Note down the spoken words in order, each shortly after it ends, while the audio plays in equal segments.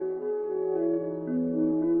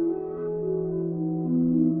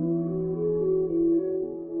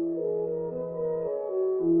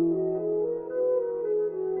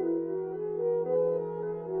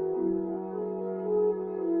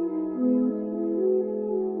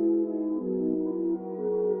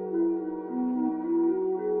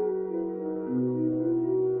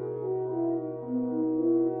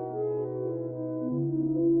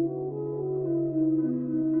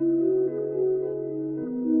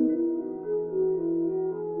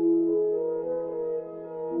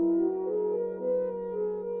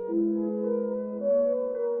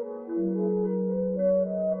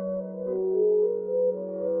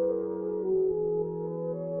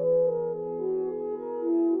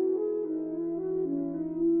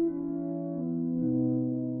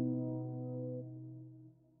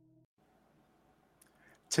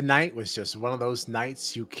tonight was just one of those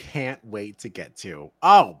nights you can't wait to get to.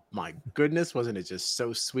 Oh my goodness, wasn't it just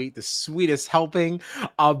so sweet? The sweetest helping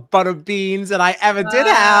of butter beans that I ever did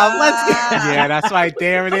have. Let's go. Yeah, that's right.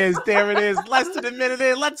 There it is. There it is. Less than a minute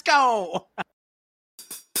in. Let's go.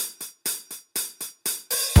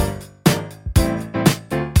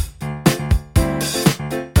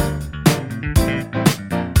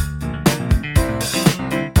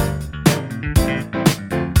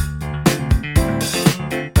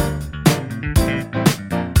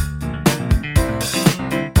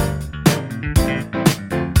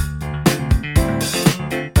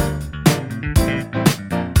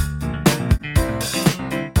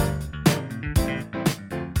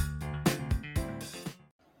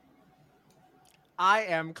 I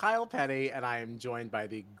am Kyle Petty, and I am joined by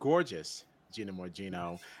the gorgeous Gina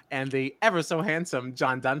Morgino and the ever so handsome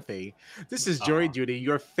John Dunphy. This is Jury Duty,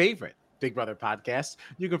 your favorite Big Brother podcast.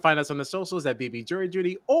 You can find us on the socials at BB Jury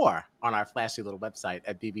Duty or on our flashy little website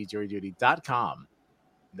at bbjuryduty.com.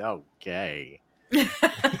 Okay.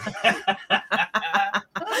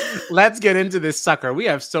 Let's get into this sucker. We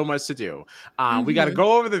have so much to do. We got to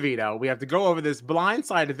go over the veto. We have to go over this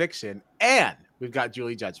blindside eviction, and we've got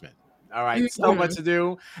Julie Judgment. All right, so much to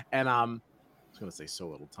do, and I was gonna say so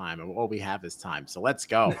little time, and all we have is time. So let's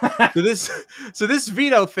go. so this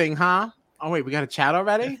veto thing, huh? Oh wait, we got a chat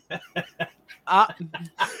already.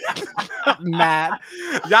 Matt,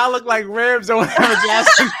 y'all look like ribs or whatever.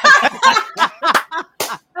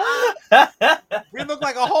 We look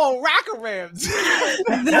like a whole rack of ribs.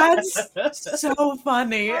 That's so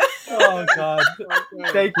funny. Oh God!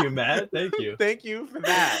 Thank you, Matt. Thank you. Thank you for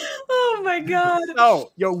that. Oh my God.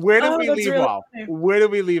 So, where did we leave really off? funny. Where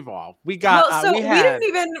did we leave off? We got. Well, we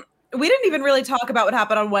didn't even really talk about what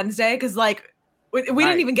happened on Wednesday because we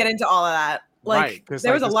didn't even get into all of that. Like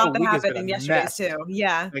there was a lot that happened in yesterday's too.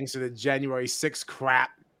 Yeah. Thanks to the January 6th crap.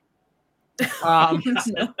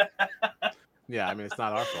 Yeah, I mean, it's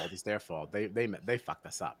not our fault. It's their fault. They fucked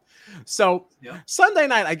us up. So Sunday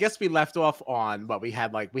night, I guess we left off on what we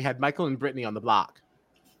had. We had Michael and Brittany on the block,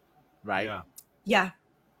 right? Yeah.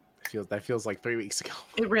 That feels like 3 weeks ago.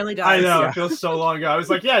 It really does. I know. It feels so long ago. I was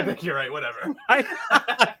like, yeah, I think you're right. Whatever.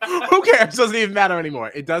 Who cares? It doesn't even matter anymore.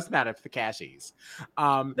 It does matter for the cashies.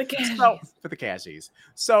 For the cashies.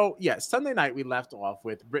 So yeah, Sunday night we left off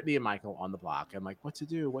with Brittany and Michael on the block and what to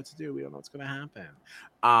do. We don't know what's going to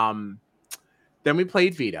happen. Then we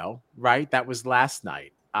played veto, right? That was last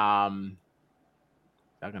night. They're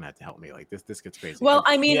gonna have to help me. This gets crazy. Well,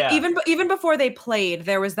 I mean, even before they played,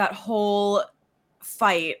 there was that whole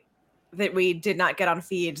fight that we did not get on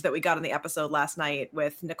feeds that we got in the episode last night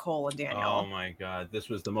with Nicole and Daniel. Oh my God, this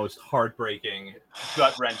was the most heartbreaking,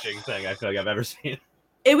 gut-wrenching thing I feel like I've ever seen.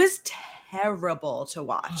 It was terrible to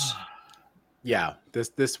watch. Yeah,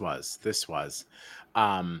 this was.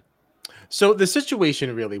 So the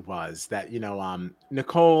situation really was that,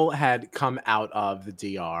 Nicole had come out of the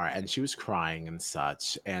DR and she was crying and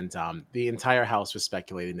such. And the entire house was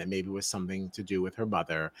speculating that maybe it was something to do with her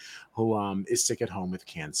mother, who is sick at home with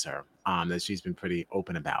cancer, that she's been pretty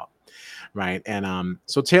open about. Right. And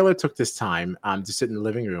so Taylor took this time to sit in the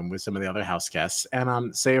living room with some of the other house guests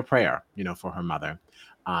and say a prayer, for her mother,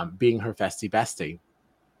 being her festy bestie.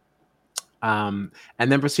 And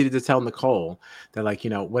then proceeded to tell Nicole that,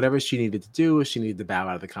 whatever she needed to do, if she needed to bow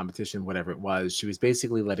out of the competition, whatever it was, she was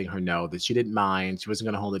basically letting her know that she didn't mind. She wasn't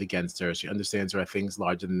going to hold it against her. She understands there are things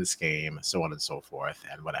larger than this game, so on and so forth,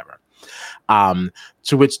 and whatever.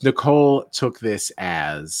 To which Nicole took this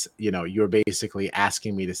as, you're basically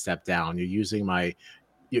asking me to step down. You're using the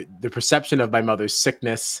perception of my mother's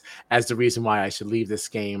sickness as the reason why I should leave this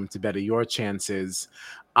game to better your chances.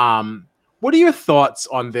 What are your thoughts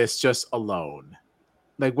on this just alone?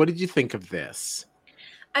 What did you think of this?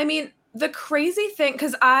 I mean, the crazy thing,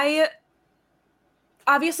 because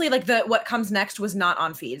obviously what comes next was not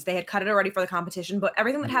on feeds. They had cut it already for the competition, but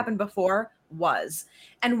everything that happened before was.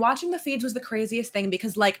 And watching the feeds was the craziest thing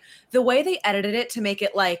because the way they edited it to make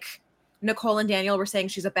it Nicole and Daniel were saying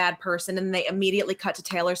she's a bad person, and they immediately cut to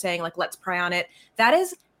Taylor saying let's pray on it. That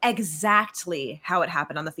is exactly how it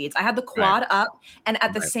happened on the feeds. I had the quad up, and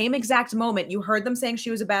at the same exact moment, you heard them saying she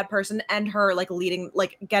was a bad person and her leading,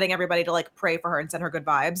 getting everybody to pray for her and send her good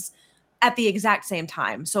vibes at the exact same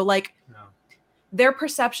time. So their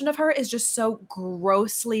perception of her is just so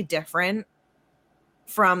grossly different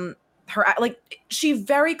from her. She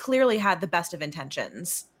very clearly had the best of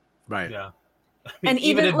intentions. Right. Yeah. I mean, and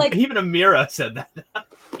even Amira said that.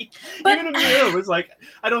 Even Amira was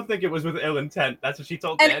I don't think it was with ill intent. That's what she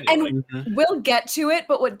told Daniel. And we'll get to it,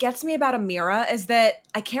 but what gets me about Amira is that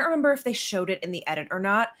I can't remember if they showed it in the edit or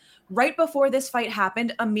not, right before this fight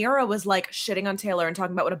happened, Ameerah was like shitting on Taylor and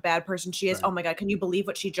talking about what a bad person she is. Right. Oh my God, can you believe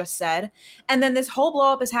what she just said? And then this whole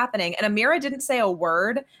blow up is happening, and Ameerah didn't say a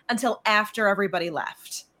word until after everybody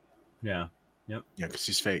left. Yeah. Yep. Yeah, because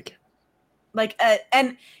she's fake. Like,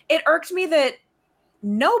 and it irked me that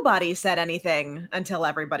nobody said anything until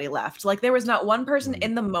everybody left. Like, there was not one person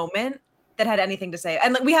in the moment that had anything to say.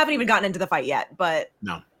 And like, we haven't even gotten into the fight yet, but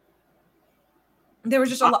no, there was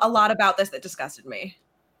just a lot about this that disgusted me.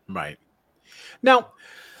 Right. Now,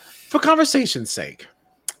 for conversation's sake,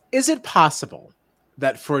 is it possible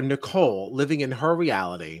that for Nicole living in her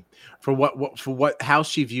reality, for how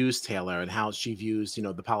she views Taylor and how she views,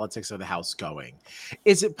 the politics of the house going,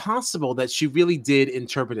 is it possible that she really did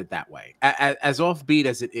interpret it that way, as offbeat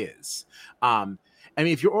as it is? I mean,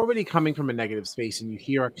 if you're already coming from a negative space and you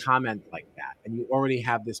hear a comment like that, and you already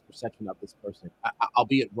have this perception of this person,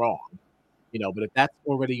 albeit wrong, but if that's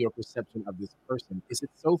already your perception of this person, is it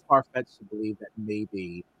so far-fetched to believe that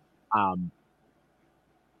maybe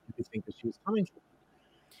you think that she was coming from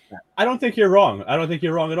that? I don't think you're wrong. I don't think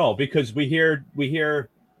you're wrong at all, because we hear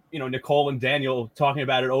Nicole and Daniel talking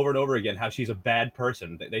about it over and over again, how she's a bad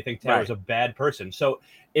person. They think Taylor's a bad person. So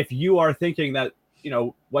if you are thinking that,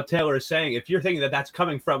 what Taylor is saying, if you're thinking that that's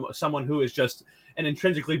coming from someone who is just an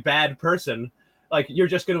intrinsically bad person, like, you're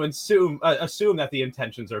just going to assume that the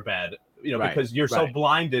intentions are bad. Because you're so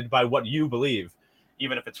blinded by what you believe,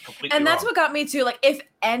 even if it's completely And that's wrong. what got me too. Like, if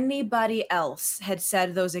anybody else had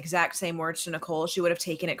said those exact same words to Nicole, she would have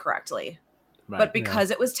taken it correctly. Right. But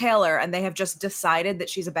because it was Taylor and they have just decided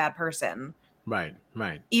that she's a bad person. Right.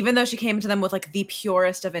 Even though she came to them with like the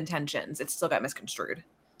purest of intentions, it still got misconstrued.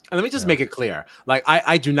 And let me just make it clear. Like,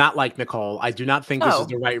 I do not like Nicole. I do not think this is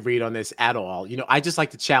the right read on this at all. I just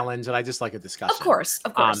like to challenge and I just like a discussion. Of course.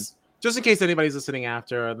 Just in case anybody's listening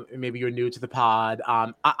after, maybe you're new to the pod.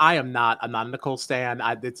 I'm not a Nicole stan.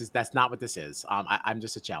 That's not what this is. I'm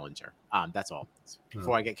just a challenger. That's all.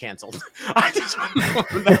 Before I get canceled, I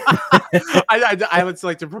just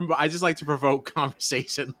like to provoke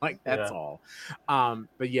conversation. Like, that's all.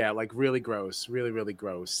 But yeah, like, really gross, really, really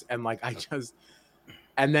gross. And like,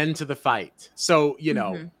 and then to the fight. So,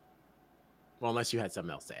 well, unless you had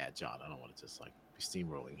something else to add, John, I don't want to just like be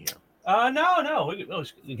steamrolling here. No.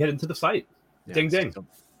 We get into the fight. Yeah, ding, ding.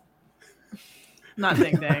 Not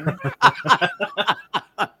ding, ding.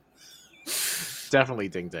 Definitely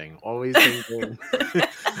ding, ding. Always ding, ding.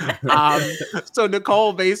 So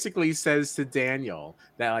Nicole basically says to Daniel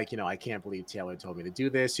that, like, I can't believe Taylor told me to do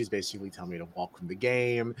this. She's basically telling me to walk from the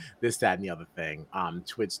game, this, that, and the other thing.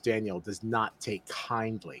 To which Daniel does not take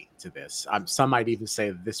kindly to this. Some might even say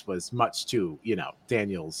that this was much to,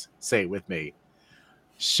 Daniel's, say it with me,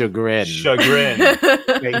 chagrin.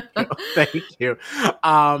 Thank you.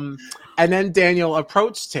 And then Daniel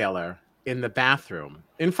approached Taylor in the bathroom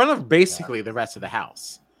in front of basically the rest of the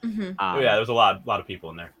house. Mm-hmm. There was a lot of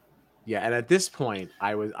people in there. Yeah, and at this point,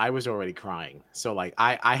 I was already crying. So like,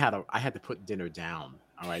 I had to put dinner down.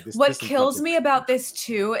 All right. What kills me about this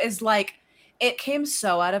too is like, it came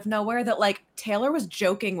so out of nowhere that like Taylor was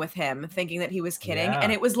joking with him, thinking that he was kidding. Yeah.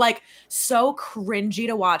 And it was like so cringy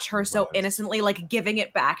to watch her so innocently, like giving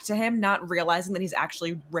it back to him, not realizing that he's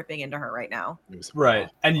actually ripping into her right now. Right.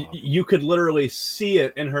 And you could literally see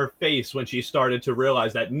it in her face when she started to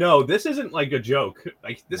realize that, no, this isn't like a joke.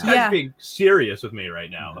 Like, this guy's being serious with me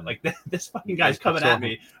right now. Mm-hmm. Like, this fucking guy's coming at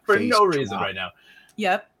me for no reason right now.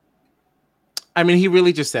 Yep. I mean, he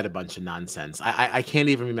really just said a bunch of nonsense. I can't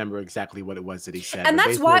even remember exactly what it was that he said. And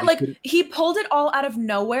that's why, like, he pulled it all out of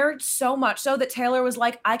nowhere, so much so that Taylor was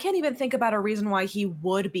like, I can't even think about a reason why he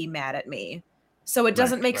would be mad at me. So it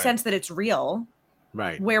doesn't make sense that it's real.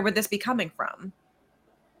 Right. Where would this be coming from?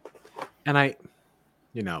 And I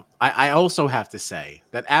also have to say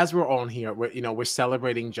that as we're on here, we're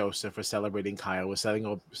celebrating Joseph, we're celebrating Kyle, we're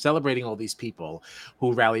celebrating all these people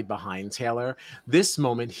who rallied behind Taylor. This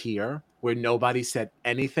moment here, where nobody said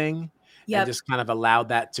anything and just kind of allowed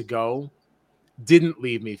that to go, didn't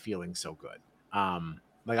leave me feeling so good.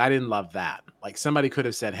 Like, I didn't love that. Like, somebody could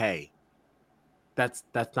have said, "Hey, that's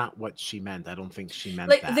not what she meant. I don't think she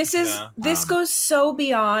meant that." This goes so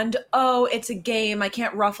beyond, oh, it's a game, I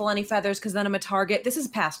can't ruffle any feathers because then I'm a target. This is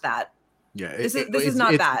past that. Yeah. This is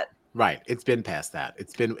not that. Right. It's been past that.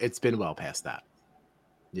 It's been well past that.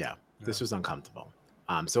 Yeah. This was uncomfortable.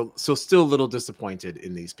 So still a little disappointed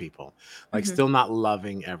in these people, like still not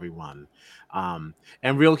loving everyone. And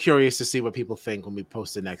real curious to see what people think when we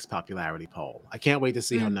post the next popularity poll. I can't wait to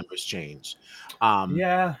see how numbers change.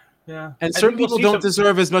 Yeah. Yeah. And I certain think we'll people see don't some-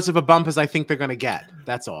 deserve as much of a bump as I think they're going to get.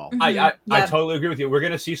 That's all. I Yeah. totally agree with you. We're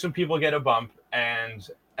going to see some people get a bump, and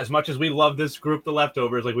as much as we love this group, the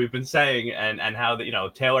Leftovers, like we've been saying, and how that, you know,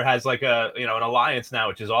 Taylor has like a, you know, an alliance now,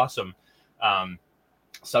 which is awesome.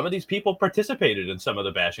 Some of these people participated in some of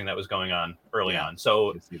the bashing that was going on early on.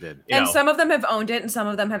 So Yes, you did. you And know, some of them have owned it, and some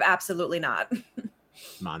of them have absolutely not.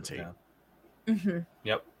 Monty. Yeah. hmm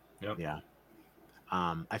Yep. Yeah.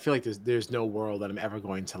 I feel like there's no world that I'm ever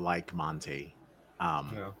going to like Monty.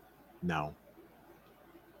 No.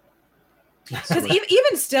 Because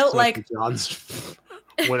even still, like, John's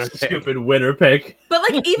winner pick. stupid winner pick. but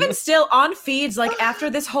like even still on feeds, like after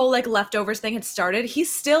this whole like Leftovers thing had started, he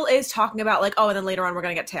still is talking about like, oh, and then later on we're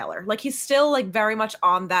gonna get Taylor. Like he's still like very much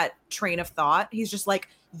on that train of thought. He's just like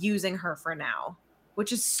using her for now,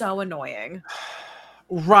 which is so annoying.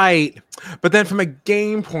 Right. But then from a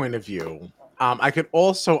game point of view, I could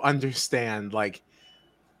also understand, like,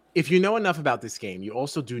 if you know enough about this game, you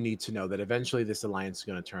also do need to know that eventually this alliance is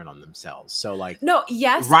going to turn on themselves. So, like, No,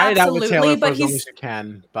 yes, ride it out with absolutely, Taylor for but as long as he's you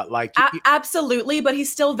can. But, like, absolutely, but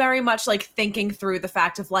he's still very much like thinking through the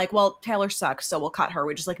fact of like, well, Taylor sucks, so we'll cut her.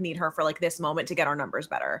 We just like need her for like this moment to get our numbers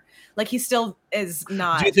better. Like he still is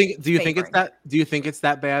not. do you think it's favoring. that? Do you think it's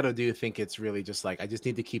that bad, or do you think it's really just like I just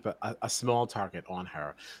need to keep a small target on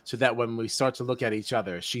her so that when we start to look at each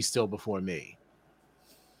other, she's still before me?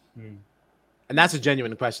 And that's a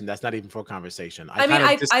genuine question. That's not even for conversation. I mean,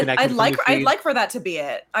 I'd like for that to be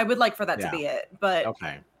it. I would like for that to be it, but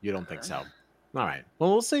okay, you don't think so? All right.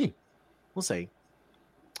 Well, we'll see. We'll see.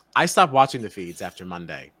 I stopped watching the feeds after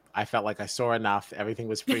Monday. I felt like I saw enough. Everything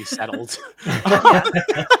was pretty settled. Yeah,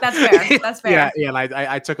 that's fair. That's fair. Yeah, and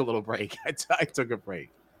I took a little break. I took a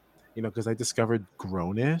break, you know, because I discovered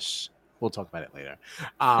Grownish. We'll talk about it later.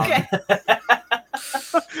 Okay.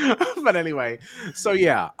 But anyway, so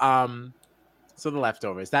yeah. So the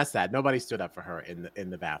Leftovers. That's that. Nobody stood up for her in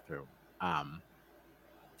the bathroom.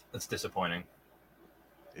 That's disappointing.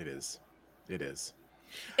 It is. It is.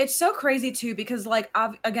 It's so crazy too because like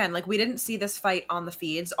again, like we didn't see this fight on the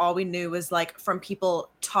feeds. All we knew was like from people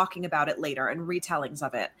talking about it later and retellings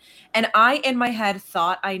of it. And I in my head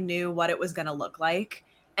thought I knew what it was going to look like,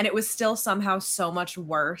 and it was still somehow so much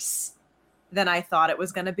worse than I thought it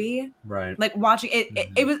was going to be. Right. Like watching it,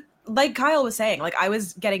 it was like Kyle was saying, like I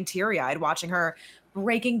was getting teary-eyed watching her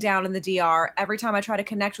breaking down in the DR. Every time I try to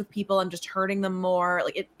connect with people, I'm just hurting them more.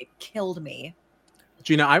 Like it killed me.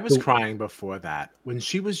 Gina, I was crying before that when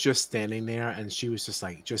she was just standing there and she was just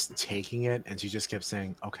like just taking it, and she just kept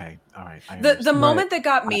saying, "Okay, all right." The moment that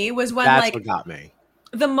got me was when that's like what got me.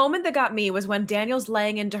 The moment that got me was when Daniel's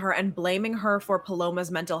laying into her and blaming her for Paloma's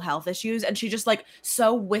mental health issues, and she just like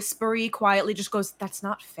so whispery, quietly just goes, "That's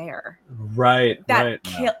not fair." Right. That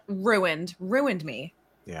ruined me.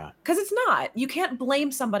 Yeah. Because it's not. You can't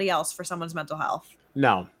blame somebody else for someone's mental health.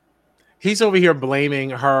 No, he's over here blaming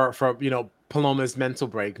her for, you know, Paloma's mental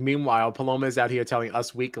break. Meanwhile, Paloma is out here telling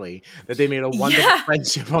Us Weekly that they made a wonderful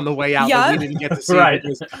friendship on the way out that we didn't get to see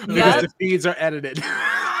because the feeds are edited.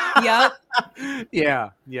 Yep.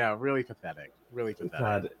 Yeah. Really pathetic. Really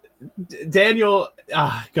pathetic. God. Daniel,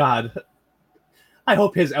 God. I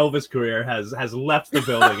hope his Elvis career has left the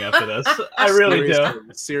building after this. I really do.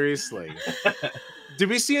 Seriously. Did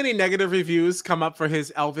we see any negative reviews come up for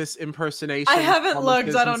his Elvis impersonation? I haven't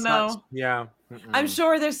looked. I don't know. Yeah. I'm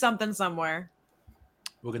sure there's something somewhere.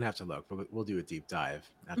 We're going to have to look. We'll do a deep dive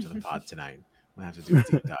after the pod tonight. We'll have to do a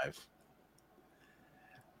deep dive.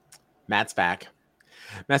 Matt's back.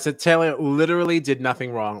 Matt said Taylor literally did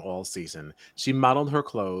nothing wrong all season. She modeled her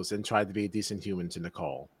clothes and tried to be a decent human to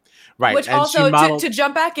Nicole. Right. Which and also, modeled... to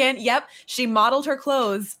jump back in, yep, she modeled her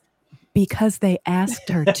clothes. Because they asked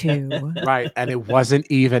her to. Right. And it wasn't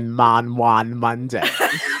even Mon Wan Monday.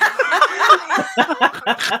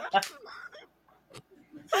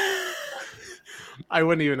 I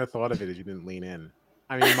wouldn't even have thought of it if you didn't lean in.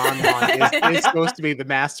 I mean, Mon Wan is supposed to be the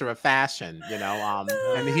master of fashion, you know,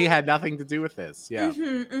 and he had nothing to do with this. Yeah.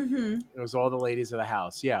 It was all the ladies of the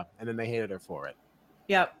house. Yeah. And then they hated her for it.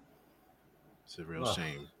 Yep. It's a real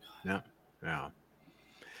shame. Yeah.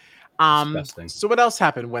 So what else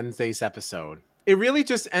happened Wednesday's episode? It really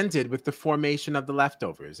just ended with the formation of the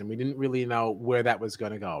Leftovers, and we didn't really know where that was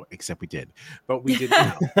going to go, except we did. But we didn't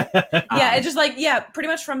know. Yeah, it just like, pretty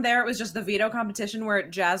much from there, it was just the veto competition where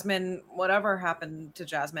Jasmine, whatever happened to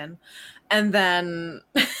Jasmine. And then,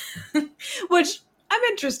 which I'm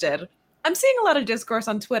interested. I'm seeing a lot of discourse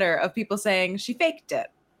on Twitter of people saying she faked it.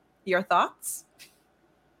 Your thoughts?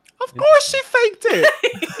 Of course she faked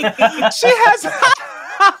it. She has...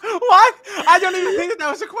 What? I don't even think that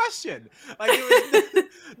was a question. Like, it was,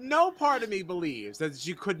 no part of me believes that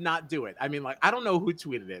she could not do it. I mean, like, I don't know who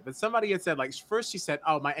tweeted it, but somebody had said, like, first she said,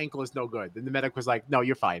 "Oh, my ankle is no good." Then the medic was like, "No,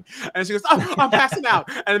 you're fine." And she goes, "Oh, I'm passing out."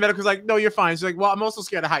 And the medic was like, "No, you're fine." She's like, "Well, I'm also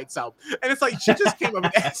scared of heights." So, and it's like she just came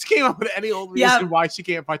up with any old reason why she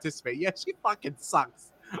can't participate. Yeah, she fucking sucks.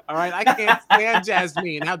 All right, I can't stand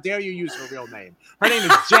Jasmine. How dare you use her real name? Her name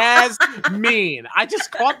is Jasmine. I just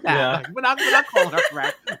caught that. Yeah. Like, we're not calling her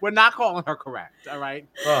correct. We're not calling her correct. All right.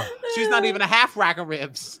 Oh. She's not even a half rack of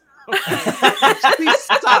ribs. Okay? She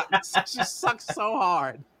sucks. She sucks so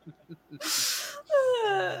hard.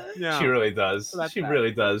 Yeah. She really does. So that's She bad.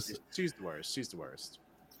 really does. She's the worst. She's the worst.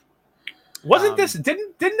 Wasn't this?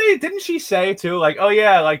 Didn't she say too? Like, oh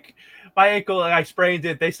yeah, like my ankle, like, I sprained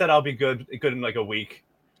it. They said I'll be good in like a week.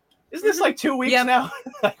 Isn't this like 2 weeks now?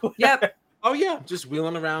 Like, Yep. Oh yeah, just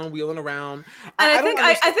wheeling around. And I think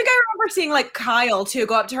I remember seeing like Kyle too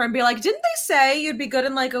go up to her and be like, "Didn't they say you'd be good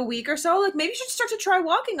in like a week or so? Like maybe you should start to try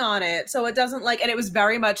walking on it so it doesn't like." And it was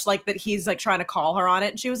very much like that he's like trying to call her on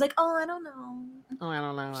it, and she was like, "Oh, I don't know." Oh, I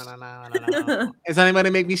don't know. Does anybody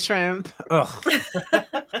make me strength? Ugh.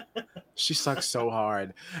 She sucks so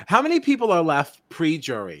hard. How many people are left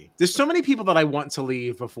pre-jury? There's so many people that I want to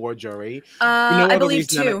leave before jury. I believe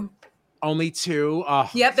 2. Only 2.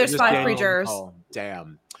 Yep, there's 5 Daniel pre-jurors. Nicole.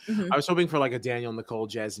 Damn. Mhm. I was hoping for like a Daniel, Nicole,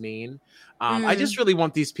 Jasmine. I just really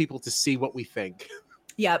want these people to see what we think.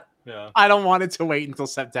 Yep. Yeah. I don't want it to wait until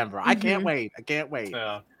September. I can't Mhm. wait. I can't wait.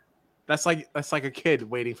 Yeah. That's like a kid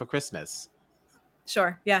waiting for Christmas.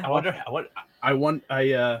 Sure. Yeah.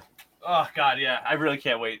 Oh God, yeah. I really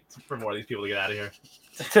can't wait for more of these people to get out of here.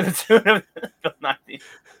 To the tune of Bill Nye.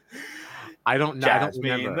 I don't know. I don't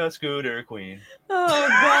Jasmine, remember. the scooter queen. Oh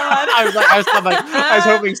God. I was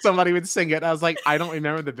hoping somebody would sing it. I was like, I don't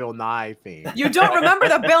remember the Bill Nye theme. You don't remember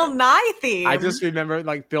the Bill Nye theme? I just remember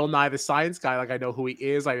like Bill Nye the Science Guy. Like I know who he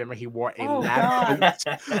is. I remember he wore a Oh, lab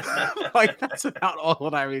coat. Like that's about all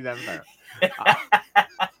that I remember.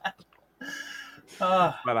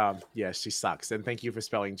 But yeah, she sucks. And thank you for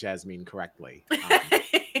spelling Jasmine correctly.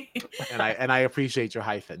 And I appreciate your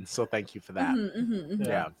hyphen. So thank you for that.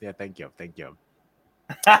 Yeah. Thank you.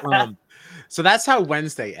 So that's how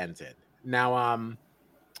Wednesday ended. Now,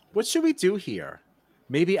 what should we do here?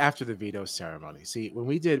 Maybe after the veto ceremony. See, when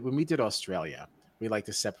we did Australia, we like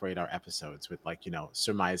to separate our episodes with like,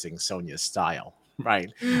 surmising Sonia's style.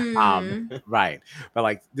 Right. Right. But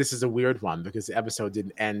like this is a weird one because the episode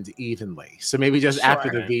didn't end evenly. So maybe just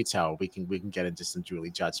after the veto, we can get into some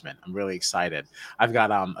Julie judgment. I'm really excited. I've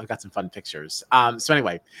got some fun pictures. So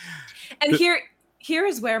anyway. And here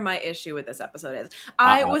is where my issue with this episode is.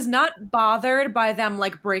 I was not bothered by them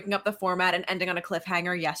like breaking up the format and ending on a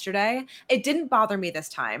cliffhanger yesterday. It didn't bother me this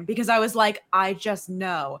time because I was like, I just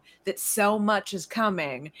know that so much is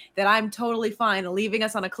coming that I'm totally fine leaving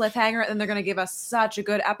us on a cliffhanger, and they're going to give us such a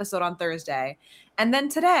good episode on Thursday. And then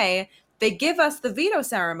today they give us the veto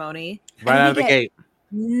ceremony right out of the gate.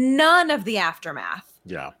 None of the aftermath.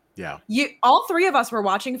 Yeah. All 3 of us were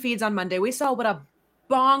watching feeds on Monday. We saw what a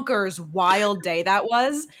bonkers wild day that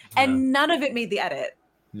was, and none of it made the edit.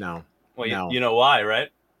 No. Well, no. You know why, right?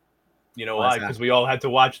 You know why? Because we all had to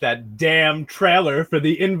watch that damn trailer for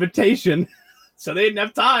The Invitation, so they didn't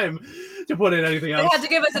have time to put in anything else. They had to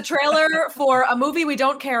give us a trailer for a movie we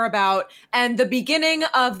don't care about and the beginning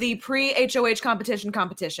of the pre-HOH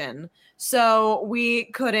competition. So we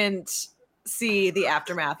couldn't see the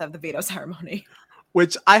aftermath of the veto ceremony.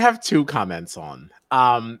 Which I have 2 comments on.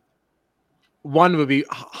 One would be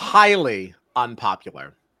highly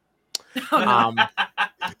unpopular.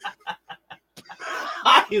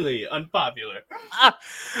 Highly unpopular.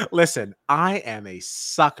 Listen, I am a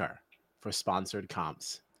sucker for sponsored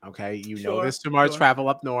comps. Okay, you know this from our travel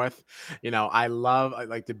up north. I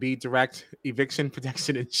like the Be Direct eviction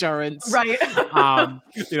protection insurance. Right. The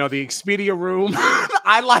Expedia room.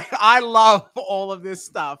 I love all of this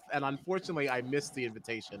stuff, and unfortunately, I missed the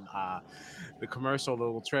invitation, the commercial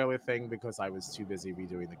little trailer thing because I was too busy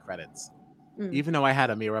redoing the credits. Even though I had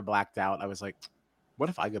Amira blacked out, I was like, what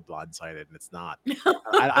if I get blindsided and it's not?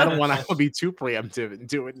 I don't want to be too preemptive in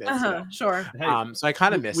doing this. Sure. Hey, so I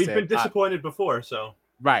kind of missed it. We've been disappointed before, so.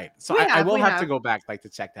 Right. So I will have to go back to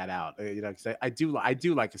check that out. Because I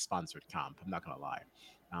do like a sponsored comp. I'm not gonna lie.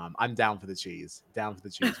 I'm down for the cheese. Down for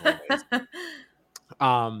the cheese always.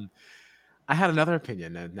 I had another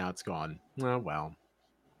opinion and now it's gone. Oh, well,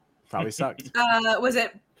 probably sucked. Was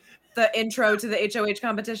it the intro to the HOH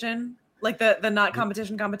competition? Like the not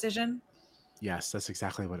competition? Yes, that's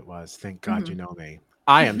exactly what it was. Thank God you know me.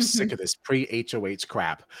 I am sick of this pre-HOH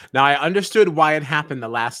crap. Now, I understood why it happened the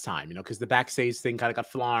last time, because the backstage thing kind of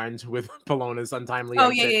got flarned with Pollona's untimely Oh,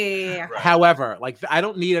 exit. yeah. Right. However, like, I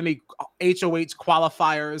don't need any HOH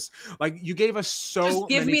qualifiers. Like, you gave us so Just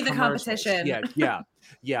give many me the commercials. competition.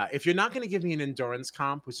 Yeah. If you're not going to give me an endurance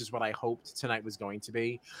comp, which is what I hoped tonight was going to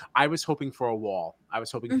be, I was hoping for a wall. I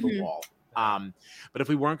was hoping for the wall. But if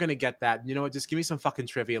we weren't going to get that, you know what, just give me some fucking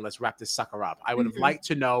trivia and let's wrap this sucker up. I would have liked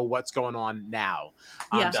to know what's going on now.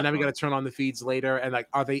 So now we got to turn on the feeds later, and like,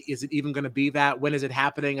 is it even going to be that? When is it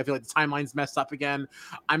happening? I feel like the timeline's messed up again.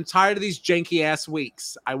 I'm tired of these janky ass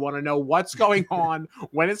weeks. I want to know what's going on,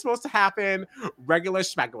 when it's supposed to happen, regular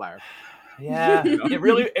schmegler. Yeah,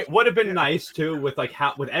 it would have been nice too, with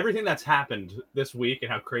with everything that's happened this week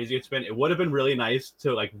and how crazy it's been. It would have been really nice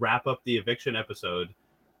to like wrap up the eviction episode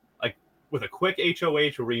with a quick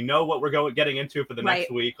HOH where we know what we're getting into for the next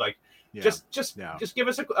week. Like, just give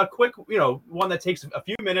us a quick, one that takes a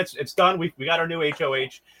few minutes. It's done. We got our new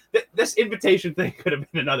HOH. This invitation thing could have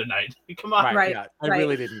been another night. Come on. Right. Yeah. I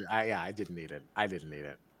really didn't. I didn't need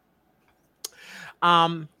it.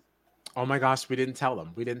 Oh my gosh, we didn't tell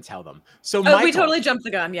them. So Michael, we totally jumped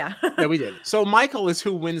the gun. Yeah. Yeah, we did. So Michael is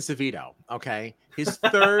who wins the veto. Okay, his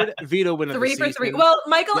third veto win of the season. 3 for 3. Well,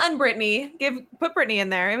 Michael and Brittany, put Brittany in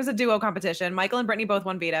there. It was a duo competition. Michael and Brittany both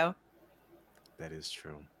won veto. That is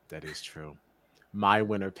true. My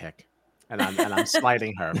winner pick, and I'm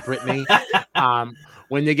sliding her, Brittany.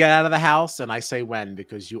 When you get out of the house, and I say when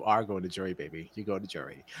because you are going to jury, baby. You go to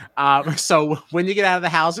jury. So when you get out of the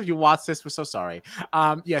house, if you watch this, we're so sorry.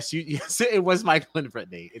 Yes, it was Michael and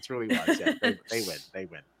Brittany. It truly was. Yeah, they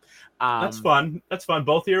win. That's fun.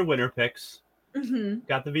 Both of your winner picks Mm-hmm.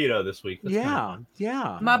 got the veto this week. That's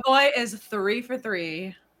yeah. My boy is 3 for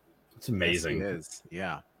 3. It's amazing. Yes, he is.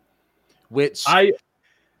 Yeah. Which I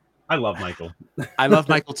love Michael. I love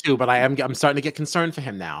Michael too, but I'm starting to get concerned for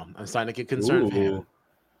him now. For him.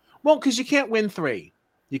 Well, because you can't win 3.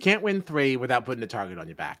 You can't win 3 without putting a target on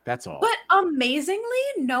your back. That's all. But amazingly,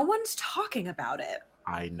 no one's talking about it.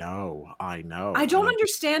 I know. I don't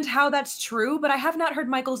understand how that's true, but I have not heard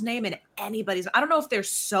Michael's name in anybody's. I don't know if they're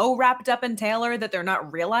so wrapped up in Taylor that they're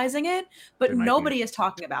not realizing it, but nobody is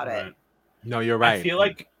talking about it. No, you're right. I feel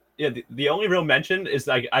like the only real mention is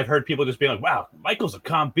like I've heard people just being like, "Wow, Michael's a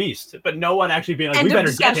calm beast," but no one actually being like, "We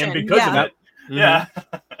better get him because of it." Mm-hmm. Yeah.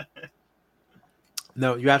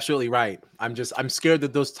 No, you're absolutely right. I'm scared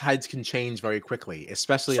that those tides can change very quickly,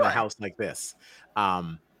 especially in a house like this,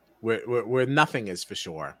 where nothing is for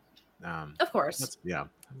sure. Of course. I'm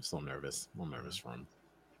just a little nervous. For him.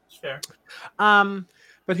 It's fair.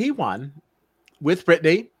 But he won with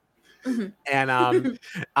Brittany. Mm-hmm. And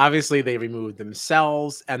obviously they removed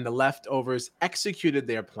themselves, and the leftovers executed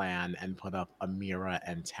their plan and put up Amira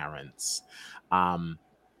and Terrence.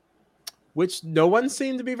 Which no one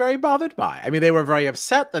seemed to be very bothered by. I mean, they were very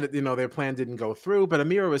upset that their plan didn't go through, but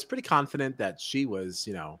Amira was pretty confident that she was,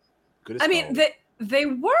 good as gold. They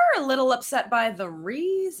were a little upset by the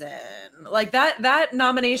reason. Like that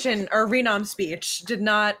nomination or renom speech did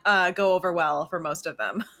not go over well for most of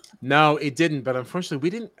them. No, it didn't. But unfortunately,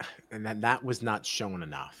 we didn't, and that was not shown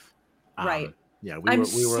enough. Right. Yeah, we were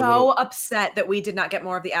so upset that we did not get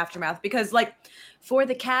more of the aftermath because, like, for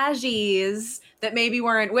the cashies that maybe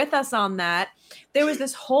weren't with us on that, there was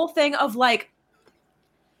this whole thing of like,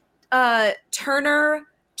 Turner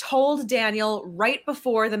told Daniel right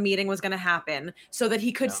before the meeting was going to happen so that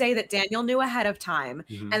he could say that Daniel knew ahead of time.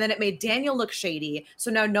 Mm-hmm. And then it made Daniel look shady. So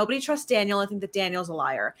now nobody trusts Daniel. I think that Daniel's a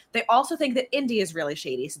liar. They also think that Indy is really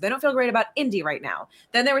shady. So they don't feel great about Indy right now.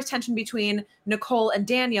 Then there was tension between Nicole and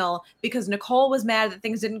Daniel because Nicole was mad that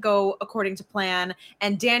things didn't go according to plan.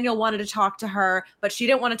 And Daniel wanted to talk to her, but she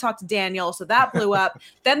didn't want to talk to Daniel. So that blew up.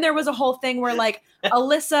 Then there was a whole thing where like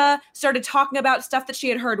Alyssa started talking about stuff that she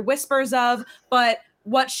had heard whispers of, but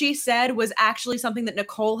what she said was actually something that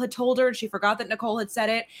Nicole had told her. She forgot that Nicole had said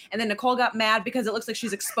it. And then Nicole got mad because it looks like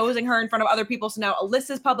she's exposing her in front of other people. So now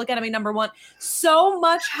Alyssa's public enemy number 1. So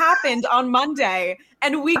much happened on Monday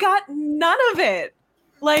and we got none of it.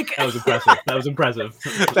 Like that was impressive.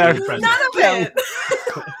 None of it.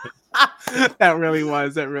 That really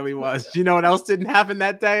was. You know what else didn't happen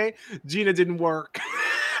that day? Gina didn't work.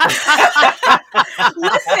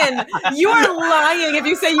 Listen, you are lying if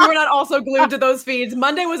you say you were not also glued to those feeds.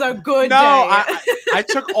 Monday was a good day. I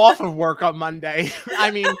took off of work on Monday. I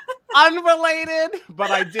mean, unrelated, but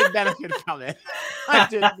I did benefit from it. I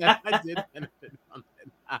did benefit from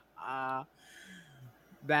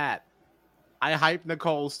it. I hyped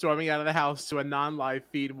Nicole storming out of the house to a non-live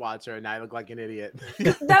feed watcher, and I look like an idiot.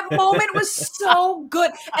 That moment was so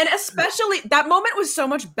good. And especially that moment was so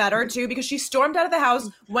much better too, because she stormed out of the house,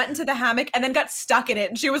 went into the hammock, and then got stuck in it.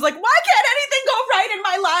 And she was like, why can't anything go right in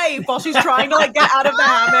my life? While she's trying to like get out of the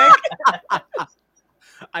hammock.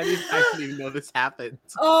 I didn't even know this happened.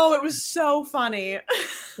 Oh, it was so funny.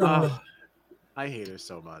 I hate her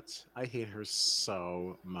so much. I hate her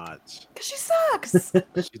so much. Because she sucks.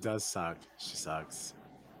 She does suck. She sucks.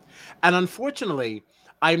 And unfortunately,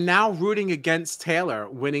 I'm now rooting against Taylor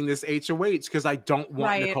winning this HOH because I don't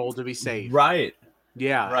want Nicole to be safe. Right.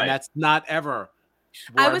 Yeah. Right. And that's not ever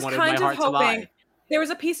I was kind of hoping. There was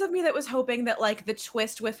a piece of me that was hoping that like the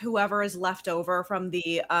twist with whoever is left over from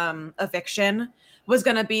the eviction was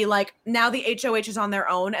going to be like, now the HOH is on their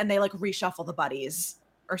own and they like reshuffle the buddies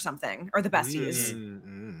or something, or the besties.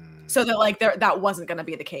 So that like that wasn't going to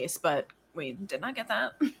be the case, but we did not get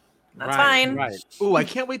that. That's fine. Right. Oh, I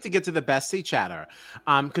can't wait to get to the bestie chatter,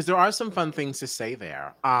 because there are some fun things to say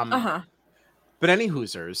there. But any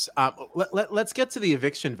Hoosers, let's get to the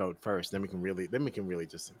eviction vote first. Then we can really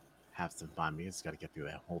just have some fun. We just got to get through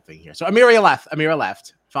that whole thing here. So Amira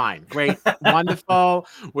left. Fine, great, wonderful.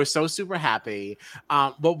 We're so super happy.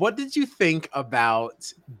 But what did you think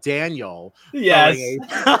about Daniel? Yes,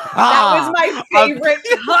 that was my favorite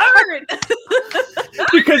part.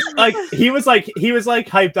 Because he was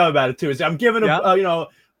hyped up about it too. I'm giving him,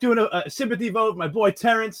 doing a sympathy vote with my boy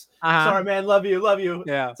Terrence. Sorry, man, love you.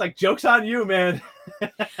 Yeah, it's like joke's on you, man.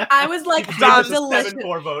 I was like, how delicious.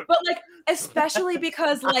 7-4 vote. But like, especially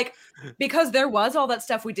because there was all that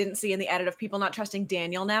stuff we didn't see in the edit of people not trusting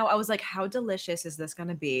Daniel now. I was like, how delicious is this going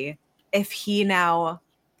to be if he now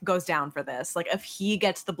goes down for this? Like, if he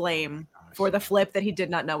gets the blame for the flip that he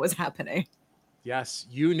did not know was happening. Yes,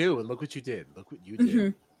 you knew, and look what you did. Look what you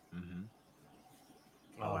did.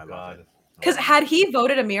 Oh, I love it. Because had he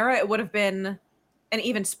voted Amira, it would have been an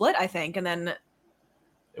even split, I think, and then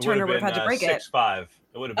Turner would have had to break it. 6-5.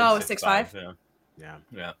 It would have been 6-5. Yeah.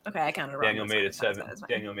 Okay, I counted wrong. Daniel made it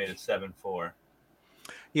 7-4.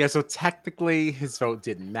 Yeah, so technically his vote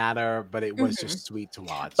didn't matter, but it was just sweet to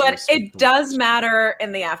watch. But it does matter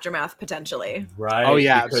in the aftermath potentially. Right. Oh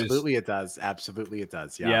yeah, absolutely it does. Absolutely it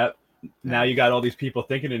does. Yeah. Now you got all these people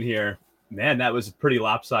thinking in here, man, that was a pretty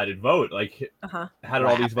lopsided vote. Like, how did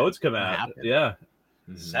all these votes come out? Yeah.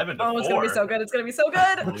 7-4. Oh, it's gonna be so good. It's gonna be so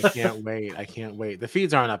good. I can't wait. The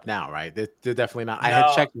feeds aren't up now, right? They're definitely not. I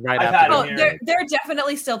had checked after. Oh, they're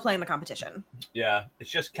definitely still playing the competition. Yeah, it's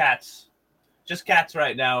just cats. Just cats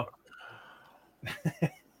right now.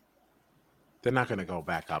 They're not gonna go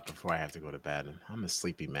back up before I have to go to bed. I'm a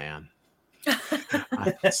sleepy man.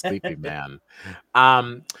 I'm a sleepy man.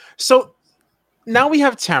 So now we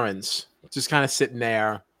have Terrence just kind of sitting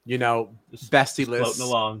there, bestie list floating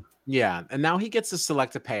along. Yeah, and now he gets to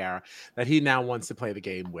select a pair that he now wants to play the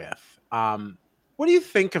game with. What do you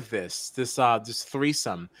think of this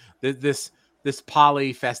threesome, this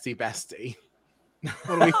poly festy bestie?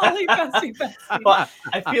 Poly festy bestie. Well,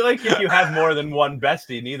 I feel like if you have more than one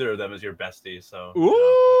bestie, neither of them is your bestie. So,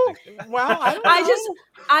 well,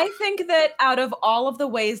 I think that out of all of the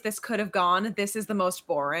ways this could have gone, this is the most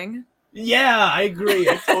boring. Yeah, I agree.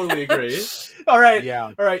 I totally agree. All right.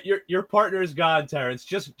 Yeah. All right. Your partner is gone, Terrence.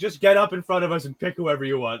 Just get up in front of us and pick whoever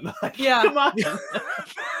you want. Yeah. Come on.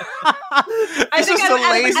 I think out of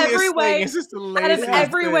every way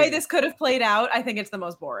thing. this could have played out, I think it's the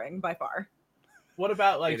most boring by far. What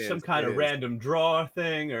about some kind of random draw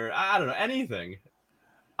thing, or I don't know, anything?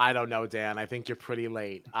 I don't know, Dan. I think you're pretty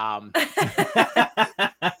late.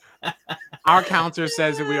 Our counter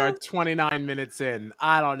says that we are 29 minutes in.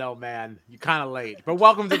 I don't know, man. You're kind of late, but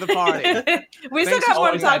welcome to the party. We still got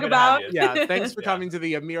more to talk about. Yeah, thanks for coming to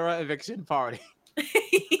the Amira eviction party.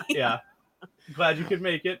 Yeah, glad you could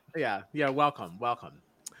make it. Yeah, welcome. What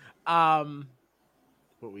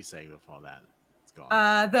were we saying before that? It's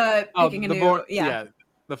gone. The picking a new,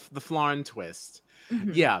 the Florin twist.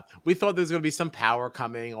 Mm-hmm. Yeah, we thought there was going to be some power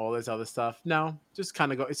coming, all this other stuff. No, just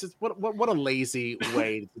kind of go. It's just what a lazy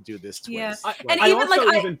way to do this twist. Yeah, I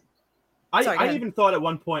even thought at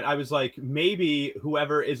one point I was like, maybe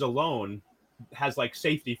whoever is alone has like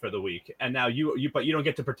safety for the week, and now but you don't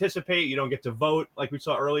get to participate, you don't get to vote like we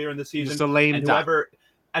saw earlier in the season. Just a lame duck.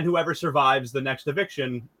 Whoever survives the next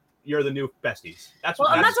eviction, you're the new besties. That's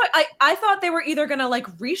why I thought they were either gonna like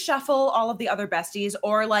reshuffle all of the other besties,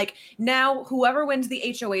 or like now whoever wins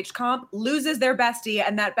the HOH comp loses their bestie,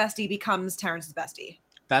 and that bestie becomes Terrence's bestie.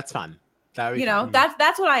 That's fun.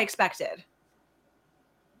 That's what I expected.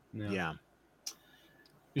 Yeah.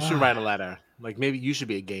 You should write a letter. Like maybe you should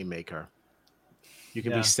be a game maker. You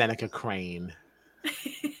can be Seneca Crane.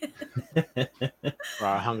 For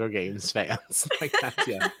our Hunger Games fans. Like that's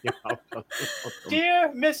you're welcome.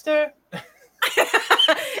 Dear Mr.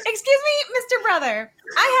 Excuse me, Mr. Brother.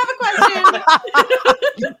 I have a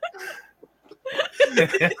question.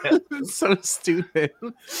 It's so stupid.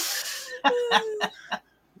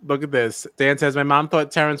 Look at this. Dan says, my mom thought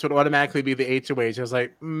Terrence would automatically be the HOH. I was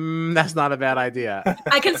like, that's not a bad idea.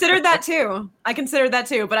 I considered that too,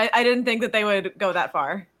 but I didn't think that they would go that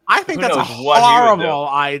far. I think Who that's a knows what he would do. horrible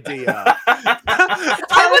idea.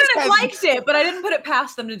 I wouldn't have liked it, but I didn't put it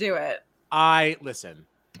past them to do it. Listen.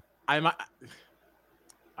 All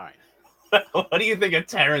right. What do you think of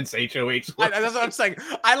Terrence HOH? That's what I'm saying.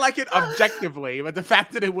 I like it objectively, but the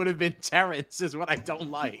fact that it would have been Terrence is what I don't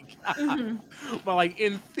like. But like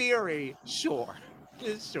in theory, sure.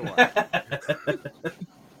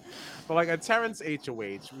 But like a Terrence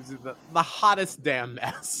HOH was the hottest damn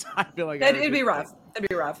mess. I feel like It'd be rough.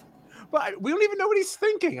 But we don't even know what he's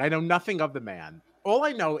thinking. I know nothing of the man. All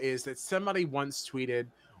I know is that somebody once tweeted,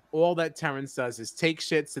 all that Terrence does is take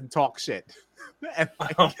shits and talk shit. And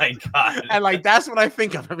like, oh my God. And like that's what I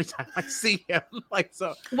think of every time I see him. Like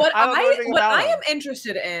so what I him. am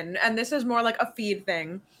interested in, and this is more like a feed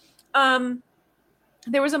thing.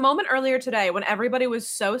 There was a moment earlier today when everybody was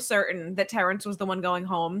so certain that Terrence was the one going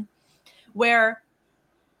home, where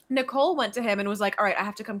Nicole went to him and was like, all right, I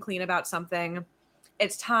have to come clean about something.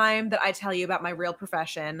 It's time that I tell you about my real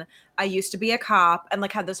profession. I used to be a cop, and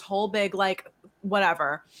like had this whole big like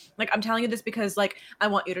whatever. Like, I'm telling you this because like I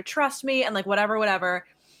want you to trust me and like whatever.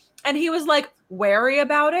 And he was like wary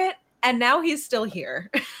about it. And now he's still here,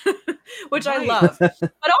 which I love. But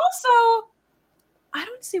also, I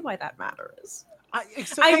don't see why that matters.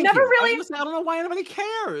 I've never really. I don't know why anybody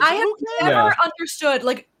cares. I have never understood,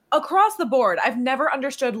 like, across the board, I've never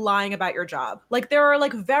understood lying about your job. Like, there are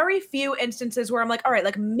like very few instances where I'm like, all right,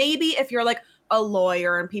 like maybe if you're like a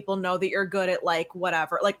lawyer and people know that you're good at like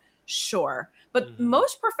whatever, like sure. But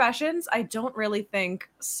most professions, I don't really think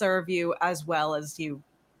serve you as well as you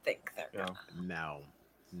think they're gonna.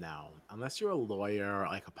 No. Unless you're a lawyer,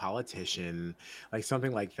 like a politician, like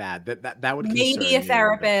something like that. That would maybe a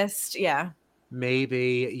therapist. Yeah.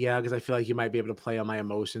 Maybe, yeah, because I feel like you might be able to play on my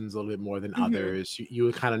emotions a little bit more than others. You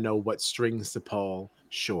would kind of know what strings to pull.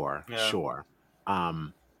 Sure.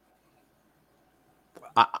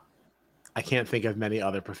 I can't think of many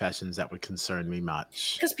other professions that would concern me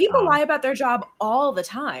much. Because people lie about their job all the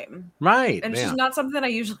time. Right. And it's just not something that I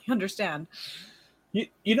usually understand.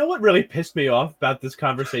 You know what really pissed me off about this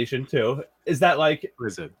conversation too? Is that like, what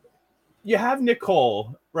is it? You have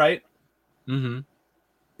Nicole, right?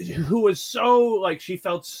 Who was so like, she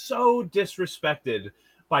felt so disrespected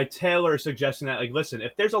by Taylor suggesting that, like, listen,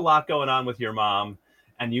 if there's a lot going on with your mom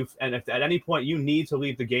and if at any point you need to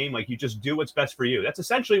leave the game, like, you just do what's best for you. That's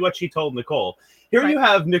essentially what she told Nicole. Here you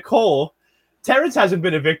have Nicole. Terrence hasn't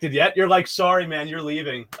been evicted yet. You're like, sorry, man, you're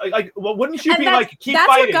leaving. Like, well, wouldn't you be like, keep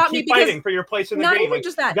fighting for your place in the game? Not even like,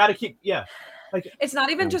 just that. You got to keep, Like, it's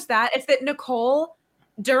not even just that. It's that Nicole,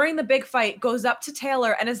 during the big fight, goes up to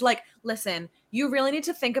Taylor and is like, listen, you really need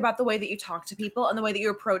to think about the way that you talk to people and the way that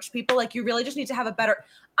you approach people. Like, you really just need to have a better.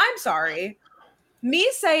 I'm sorry. Me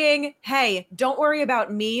saying, hey, don't worry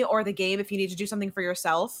about me or the game if you need to do something for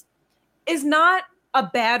yourself is not a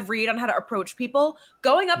bad read on how to approach people.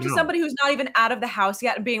 Going up to somebody who's not even out of the house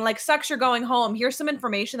yet and being like, sucks, you're going home. Here's some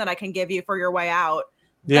information that I can give you for your way out.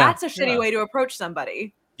 That's a shitty way to approach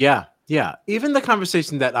somebody. Yeah. Even the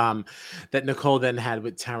conversation that that Nicole then had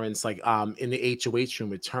with Terrence, like in the HOH room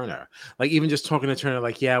with Turner, like even just talking to Turner,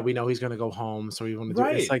 like, yeah, we know he's gonna go home, so we want to do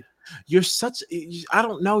it. It's like you're such, I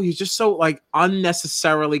don't know, you're just so like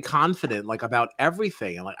unnecessarily confident, like about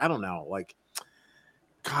everything, and like I don't know, like,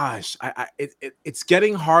 gosh, it's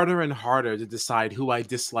getting harder and harder to decide who I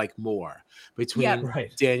dislike more between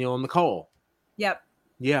Daniel and Nicole. Yep.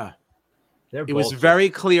 Yeah. It was very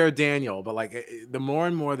clear, Daniel, but like the more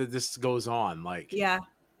and more that this goes on, like, yeah,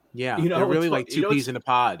 you know, they're really like two peas in a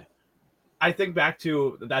pod. I think back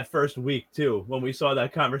to that first week too, when we saw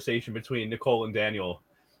that conversation between Nicole and Daniel,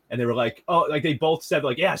 and they were like, oh, like they both said,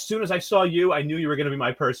 like, yeah, as soon as I saw you, I knew you were going to be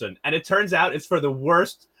my person. And it turns out it's for the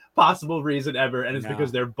worst possible reason ever, and it's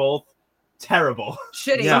because they're both terrible.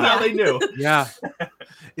 Shitty. Somehow they knew.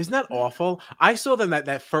 Isn't that awful? I saw them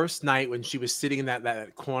that first night when she was sitting in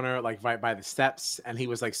that corner, like right by the steps, and he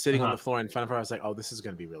was like sitting on the floor in front of her. I was like, oh, this is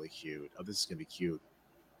going to be really cute. Oh, this is going to be cute.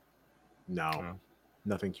 No,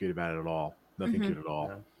 nothing cute about it at all. Nothing cute at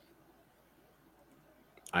all.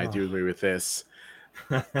 I do agree with this.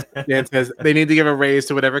 Dan says they need to give a raise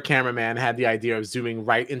to whatever cameraman had the idea of zooming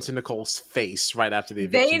right into Nicole's face right after the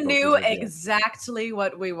They eviction vote knew was revealed. exactly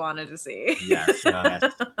what we wanted to see. Yes, yes.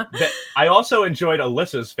 I also enjoyed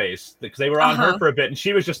Alyssa's face because they were on her for a bit, and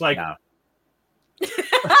she was just like, Yeah.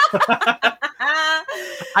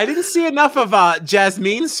 I didn't see enough of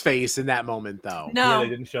Jasmine's face in that moment, though. yeah, No. they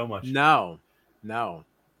didn't show much. No.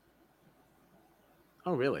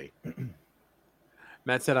 Oh, really?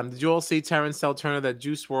 Matt said, did you all see Terrence tell Turner that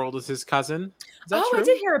Juice WRLD is his cousin? Is that true? I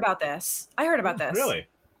did hear about this. I heard about this. Really?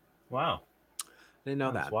 Wow. I didn't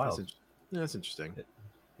know That's that. wild. That's interesting.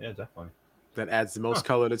 Yeah, definitely. That adds the most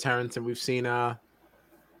color to Terrence than we've seen,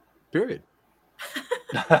 period.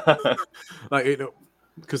 Like, you know,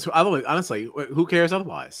 because honestly, who cares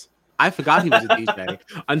otherwise? I forgot he was a DJ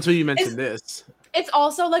until you mentioned this. It's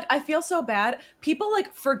also like I feel so bad. People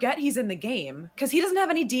like forget he's in the game because he doesn't have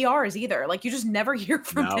any DRs either. Like you just never hear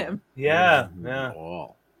from No. him. Yeah.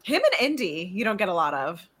 Him and Indy, you don't get a lot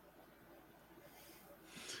of.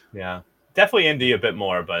 Yeah. Definitely Indy a bit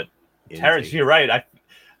more, but Indy. Terrence, you're right. I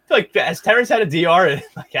feel like has Terrence had a DR?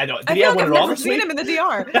 Like I don't. Did he have one I've at all never this seen week? him in the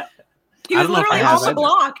DR. He I was don't know if I literally have on the either.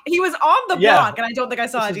 block. He was on the Yeah. block, and I don't think I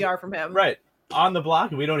saw a This is- DR from him. Right on the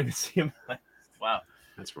block, and we don't even see him. Wow.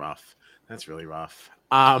 That's rough. That's really rough.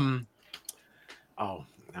 Oh,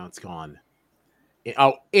 now it's gone.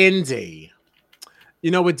 Oh, Indy.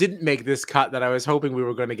 You know what didn't make this cut that I was hoping we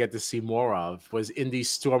were going to get to see more of was Indy's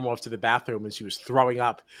storm off to the bathroom when she was throwing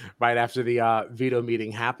up right after the veto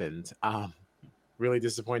meeting happened. Really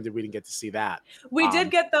disappointed we didn't get to see that. We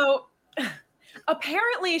did get though.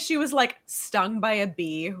 Apparently, she was like stung by a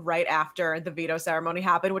bee right after the veto ceremony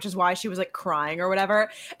happened, which is why she was like crying or whatever.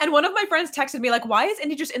 And one of my friends texted me like, "Why is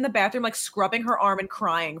Indy just in the bathroom like scrubbing her arm and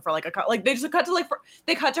crying for like a cut? Like they just cut to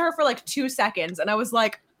they cut to her for like 2 seconds." And I was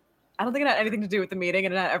like, I don't think it had anything to do with the meeting,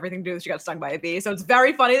 and it had everything to do with she got stung by a bee. So it's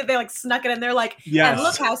very funny that they like snuck it in there, like, Yes. and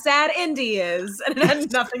look how sad Indy is, and it had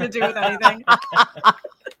nothing to do with anything.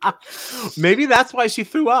 Maybe that's why she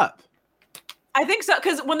threw up. I think so,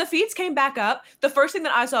 because when the feeds came back up, the first thing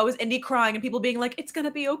that I saw was Indy crying and people being like, "It's gonna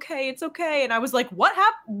be okay, it's okay," and I was like, "What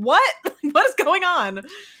happened? What? What is going on?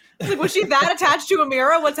 Like, was she that attached to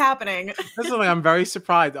Amira? What's happening?" That's something I'm very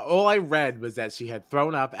surprised. All I read was that she had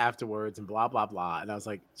thrown up afterwards and blah blah blah, and I was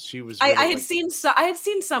like, she was. Really I had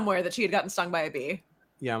seen somewhere that she had gotten stung by a bee.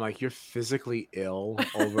 Yeah, I'm like, you're physically ill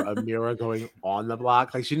over Amira going on the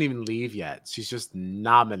block. Like, she didn't even leave yet. She's just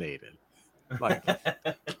nominated. Like,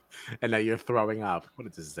 and now you're throwing up. What a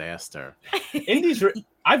disaster. Indy's.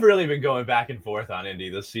 I've really been going back and forth on Indy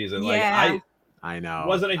this season. Yeah. Like I know.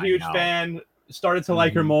 wasn't a huge fan. Started to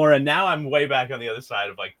like her more, and now I'm way back on the other side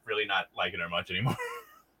of like really not liking her much anymore.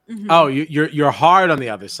 Mhm. Oh, you're hard on the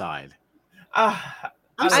other side. I'm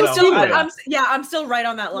I'm so still, teetering. I'm still right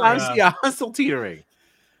on that line. I'm still teetering.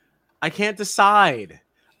 I can't decide.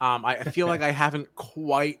 I feel like I haven't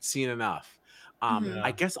quite seen enough. Mhm.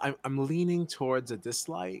 I guess I'm leaning towards a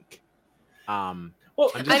dislike. Well, I'm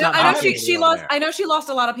just I not know happy she with lost. her. I know she lost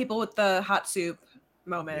a lot of people with the hot soup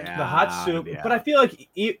moment. Yeah. the hot soup, yeah. but I feel like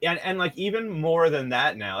and like even more than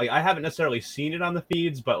that now. Like I haven't necessarily seen it on the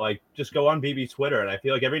feeds, but like just go on BB Twitter, and I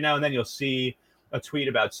feel like every now and then you'll see a tweet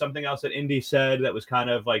about something else that Indy said that was kind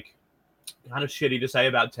of shitty to say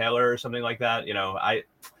about Taylor or something like that. You know, I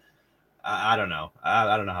don't know.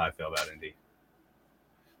 I don't know how I feel about Indy.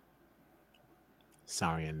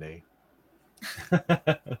 Sorry, Indy.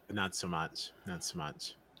 Not so much. Not so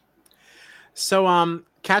much. So,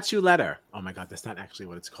 Catch You Letter. Oh my God, that's not actually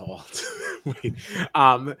what it's called. Wait.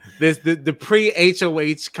 There's the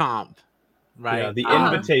pre-HOH comp, right? Yeah, the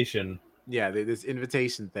Uh-huh. invitation. Yeah, this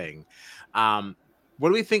invitation thing. What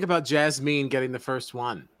do we think about Jasmine getting the first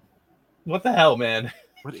one? What the hell, man?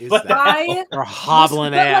 What is What the that? Or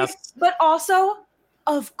hobbling but, like, ass. but also,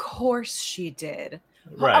 of course she did.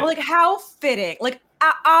 Right. Like how fitting. Like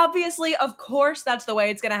obviously, of course, that's the way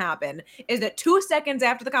it's gonna happen. Is that 2 seconds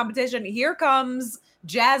after the competition, here comes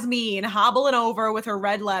Jasmine hobbling over with her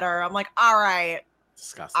red letter. I'm like, all right,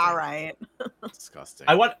 Disgusting. all right. Disgusting.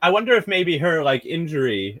 I wonder if maybe her like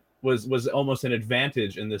injury was almost an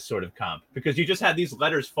advantage in this sort of comp, because you just had these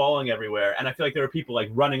letters falling everywhere, and I feel like there were people like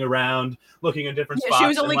running around looking in different Yeah, spots. she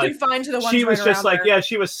was only and, like, confined to the ones she was right just around like, her. yeah,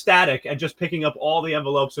 she was static and just picking up all the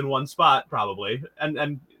envelopes in one spot probably,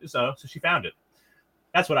 and so she found it.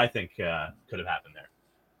 That's what I think could have happened there.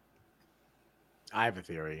 I have a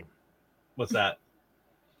theory. What's that?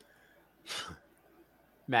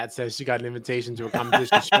 Matt says she got an invitation to a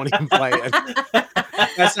competition she won't even play it.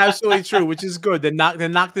 That's absolutely true, which is good. They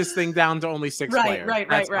knock this thing down to only 6 Right, players. right,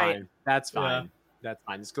 That's right. fine. That's fine. Yeah. That's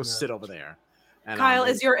fine. Just go Yeah. sit over there. And, Kyle,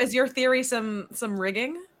 is your theory some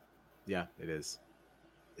rigging? Yeah, it is.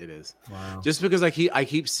 It is. Wow. Just because I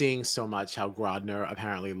keep seeing so much how Grodner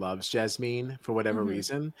apparently loves Jasmine for whatever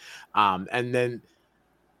reason. And then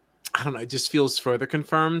I don't know, it just feels further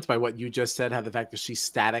confirmed by what you just said, how the fact that she's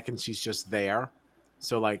static and she's just there.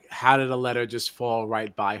 So like, how did a letter just fall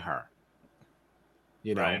right by her?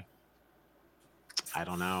 You know? Right. I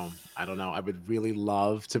don't know. I would really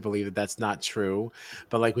love to believe that that's not true,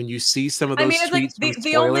 but like when you see some of I those mean, it's like tweets from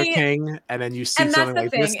the Spoiler only, King, and then you see and that's something the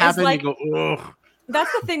like thing this is happen, like, you go, ugh.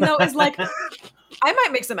 that's the thing though, is like, I might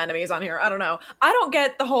make some enemies on here. I don't know. I don't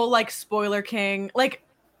get the whole like Spoiler King. Like,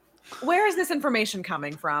 where is this information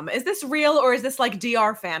coming from? Is this real or is this like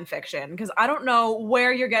DR fan fiction? Because I don't know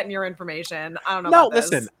where you're getting your information. I don't know No, about this.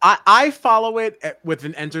 listen, I follow it with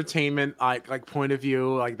an entertainment like point of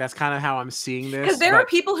view. Like that's kind of how I'm seeing this. Because there are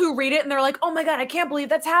people who read it and they're like, "Oh my god, I can't believe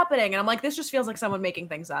that's happening," and I'm like, "This just feels like someone making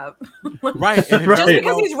things up." Right. Just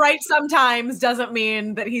because he's right sometimes doesn't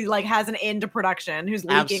mean that he like has an into production who's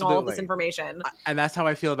leaking all of this information. And that's how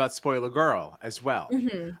I feel about Spoiler Girl as well.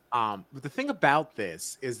 Mm-hmm. But the thing about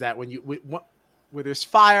this is that when where there's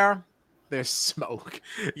fire, there's smoke,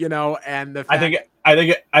 you know, and the fact, I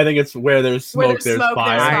think it's where there's smoke, there's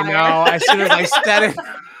fire. I know. As soon as I said it,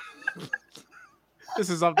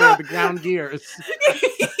 this is up there with the ground gears.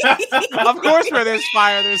 Of course, where there's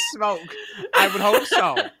fire, there's smoke. I would hope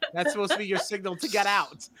so. That's supposed to be your signal to get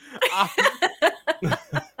out.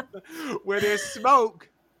 Where there's smoke,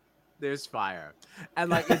 there's fire,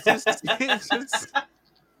 and like it just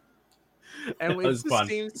and it just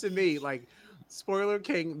seems to me like Spoiler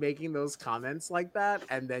King making those comments like that,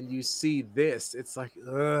 and then you see this, it's like,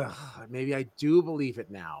 ugh, maybe I do believe it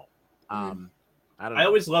now. I don't know. I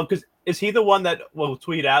always love, because is he the one that will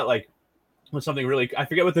tweet out like when something really, I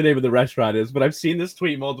forget what the name of the restaurant is, but I've seen this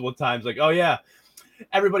tweet multiple times, like, oh yeah,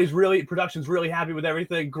 production's really happy with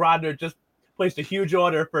everything. Grodner just placed a huge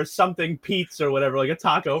order for something Pete's or whatever, like a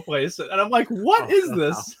taco place, and I'm like, what is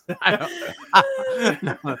this?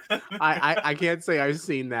 I can't say I've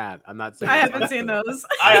seen that. I'm not saying I haven't seen those.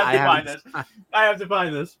 I have to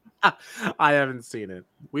find this. I haven't seen it.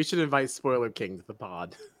 We should invite Spoiler King to the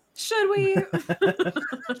pod. Should we?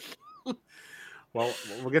 Well,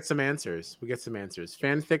 we'll get some answers.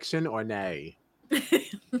 Fan fiction or nay?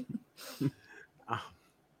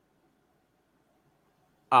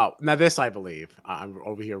 Oh, now this I believe. I'm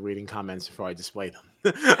over here reading comments before I display them.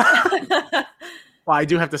 Well, I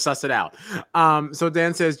do have to suss it out. So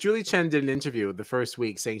Dan says, Julie Chen did an interview the first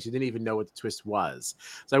week saying she didn't even know what the twist was.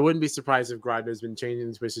 So I wouldn't be surprised if Grodner's been changing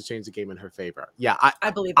the twist to change the game in her favor. Yeah,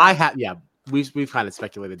 I believe that. I have. Yeah, we've kind of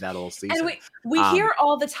speculated that all season. And we hear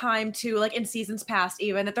all the time too, like in seasons past,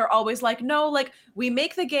 even that they're always like, no, like we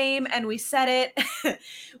make the game and we set it.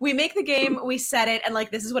 We make the game, we set it, and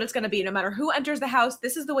like this is what it's going to be. No matter who enters the house,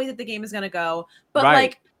 this is the way that the game is going to go. But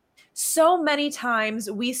like so many times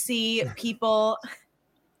we see people.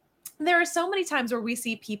 There are so many times where we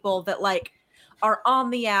see people that like are on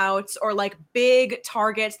the outs or like big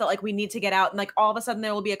targets that like we need to get out, and like all of a sudden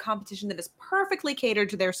there will be a competition that is perfectly catered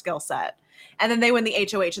to their skill set, and then they win the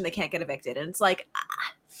HOH and they can't get evicted, and it's like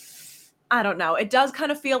I don't know. It does kind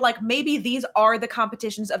of feel like maybe these are the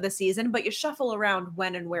competitions of the season, but you shuffle around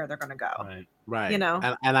when and where they're going to go. Right. You know,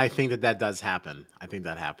 and I think that does happen. I think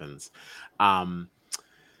that happens.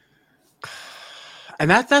 And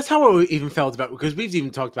that's how we even felt about, because we've even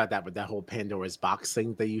talked about that with that whole Pandora's box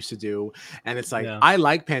thing they used to do. And it's like, I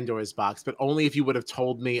like Pandora's box, but only if you would have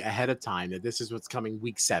told me ahead of time that this is what's coming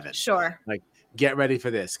week 7. Sure. Like, get ready for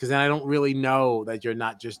this. Because then I don't really know that you're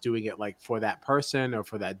not just doing it like for that person or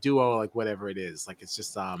for that duo, like whatever it is. Like, it's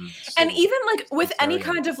just, and even like with any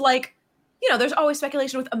kind of like, you know, there's always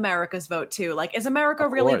speculation with America's vote too. Like, is America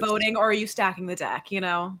really voting, or are you stacking the deck, you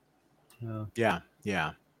know? Yeah.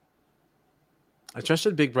 I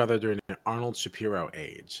trusted Big Brother during an Arnold Shapiro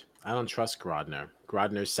age. I don't trust Grodner.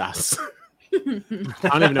 Grodner's sus. I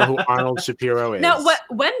don't even know who Arnold Shapiro is. Now,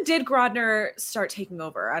 when did Grodner start taking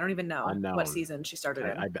over? I don't even know what season she started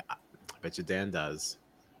in. I bet you Dan does.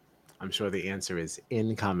 I'm sure the answer is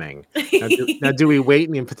incoming. Now, do we wait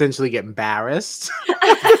and potentially get embarrassed?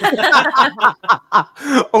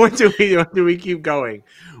 Or do we keep going?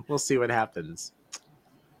 We'll see what happens.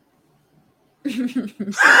 No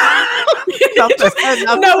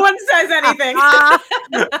one says anything.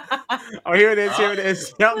 Oh, here it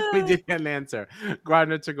is. Yep, we did get an answer.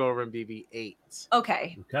 Grodner took over in BB8.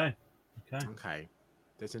 Okay.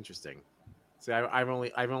 That's interesting. So I've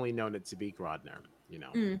only known it to be Grodner, you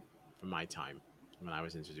know, from my time when I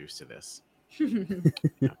was introduced to this.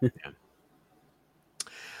 Yeah.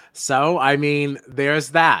 So, I mean, there's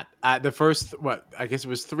that. The first, what I guess it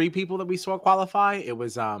was 3 people that we saw qualify. It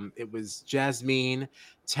was Jasmine,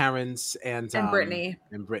 Terrence, And Brittany.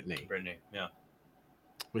 and Brittany, Brittany, yeah.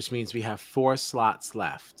 which means we have 4 slots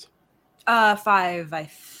left. 5, I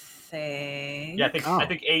think. Yeah, I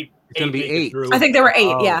think 8. It's gonna be make it 8. through. I think there were 8.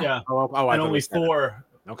 Oh, Yeah. Yeah, I and thought only we said it. 4.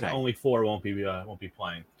 Okay. Only 4 won't be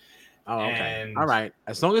playing. Oh, okay. And All right.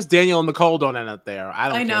 As long as Daniel and Nicole don't end up there, I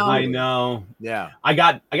don't I care. know. who I it is. know. Yeah. I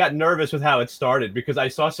got nervous with how it started because I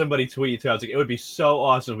saw somebody tweet too. I was like, it would be so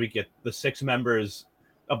awesome if we get the 6 members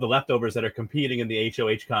of the leftovers that are competing in the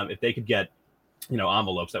HOH comp if they could get,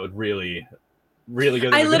 envelopes that would really give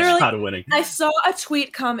them I a good literally- shot of winning. I saw a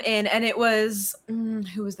tweet come in, and it was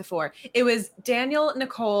who was the 4? It was Daniel,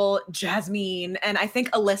 Nicole, Jasmine, and I think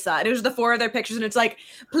Alyssa. And it was the 4 of their pictures, and it's like,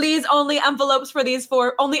 please, only envelopes for these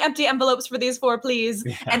 4, only empty envelopes for these 4, please.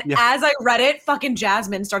 Yeah. And Yeah. as I read it, fucking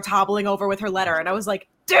Jasmine starts hobbling over with her letter, and I was like,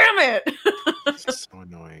 damn it! So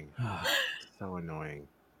annoying. So annoying.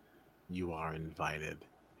 You are invited.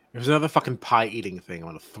 There's another fucking pie eating thing. I'm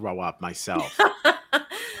gonna throw up myself.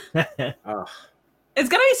 Ugh. It's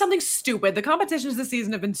gonna be something stupid. The competitions this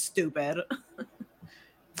season have been stupid.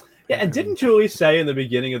 Yeah, and didn't Julie say in the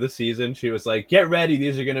beginning of the season, she was like, get ready,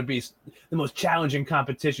 these are going to be the most challenging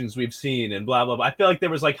competitions we've seen, and blah, blah, blah. I feel like there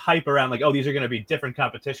was like hype around, like, oh, these are going to be different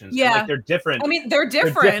competitions. And, Yeah. like, they're different. I mean, they're They're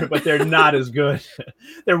different. but they're not as good.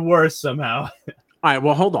 They're worse somehow. All right.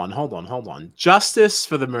 Well, hold on. Justice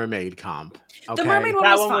for the mermaid comp. Okay. The mermaid one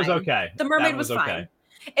That was one was fine. okay. The mermaid That was okay. fine.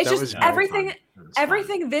 It's That just was very everything. fun. That was fun.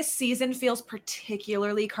 Everything this season feels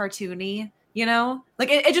particularly cartoony, like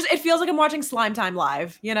it feels like I'm watching Slime Time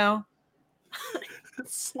live,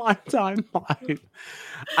 Slime time live.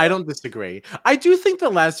 I don't disagree. I do think the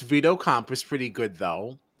last veto comp was pretty good,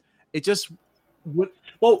 though. It just would.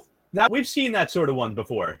 Well, we've seen that sort of one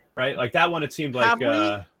before, right? Like that one, it seemed like. Have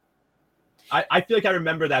we? I feel like I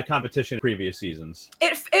remember that competition in previous seasons.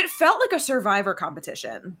 It felt like a Survivor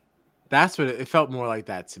competition. That's what it felt more like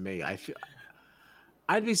that to me.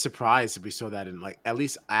 I'd be surprised if we saw that in like at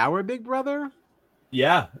least our Big Brother,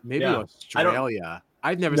 Yeah, maybe yeah. Australia.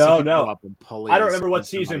 I've never No, seen people no. go up and pulleys. I don't remember what with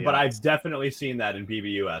season, somebody but else. I've definitely seen that in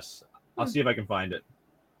BBUS. I'll see if I can find it.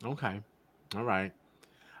 Okay, all right.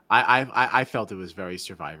 I felt it was very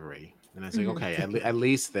Survivory, and I was like, Mhm. okay, at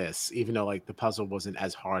least this, even though like the puzzle wasn't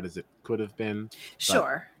as hard as it could have been.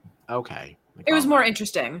 Sure. Okay, like, It was all more right.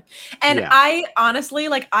 interesting. And Yeah. I honestly,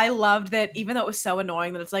 I loved that even though it was so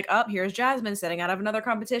annoying that it's like, oh, here's Jasmine sitting out of another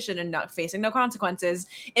competition and not facing no consequences.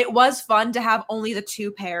 It was fun to have only the 2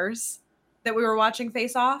 pairs that we were watching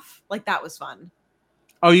face off. Like, that was fun.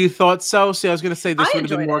 Oh, you thought so? See, I was gonna say this I would have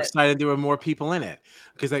been enjoyed more it. excited. There were more people in it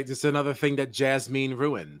because like this is another thing that Jasmine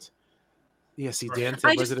ruined. Yeah, see, Dan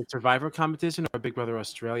said, I was just- it a Survivor competition or a Big Brother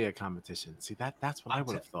Australia competition? See, that's what I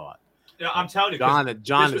would have thought. Yeah, I'm telling you, 'cause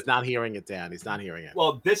John this is not hearing it, Dan. He's not hearing it.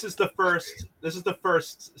 well, this is the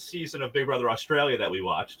first season of Big Brother Australia that we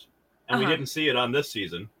watched, and we Uh-huh. didn't see it on this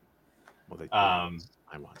season. Well,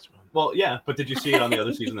 I watched one. Well, yeah, but did you see it on the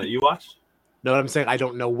other season that you watched? No, what I'm saying, I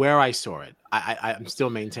don't know where I saw it. I'm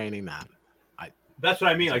still maintaining that. That's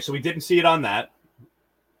what I mean. Like, so we didn't see it on that.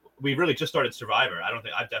 We really just started Survivor. I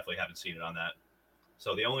definitely haven't seen it on that.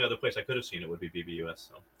 So the only other place I could have seen it would be BBUS.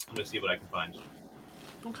 So I'm gonna see what I can find.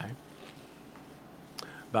 Okay.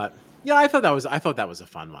 But yeah, I thought that was a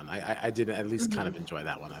fun one. I did at least kind of enjoy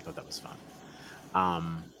that one. I thought that was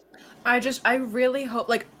fun. I really hope,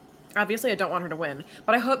 obviously I don't want her to win,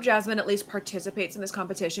 but I hope Jasmine at least participates in this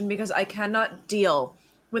competition because I cannot deal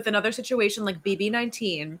with another situation like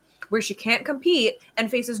BB19 where she can't compete and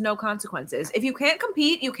faces no consequences. If you can't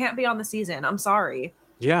compete, you can't be on the season. I'm sorry.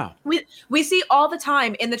 Yeah. We see all the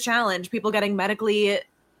time in the challenge people getting medically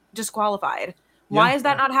disqualified. Why Yeah. is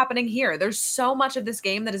that not happening here? There's so much of this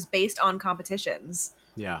game that is based on competitions.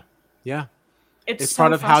 Yeah. Yeah. It's so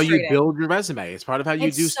part of how you frustrating. build your resume. It's part of how you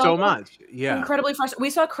It's do so so much. Yeah. Incredibly frustrating. We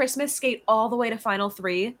saw Christmas skate all the way to Final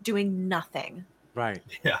 3 doing nothing. Right.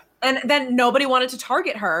 And then nobody wanted to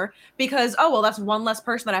target her because, oh, well, that's one less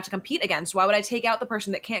person that I have to compete against. Why would I take out the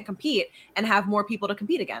person that can't compete and have more people to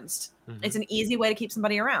compete against? Mhm. It's an easy way to keep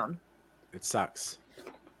somebody around. It sucks.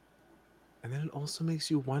 And then it also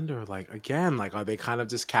makes you wonder, again, are they kind of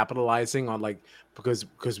just capitalizing on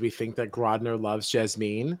because we think that Grodner loves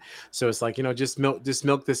Jasmine, so it's just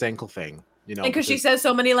milk this ankle thing, And because she says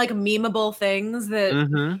so many memeable things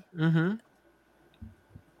that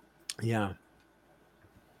Yeah.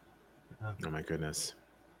 Oh my goodness.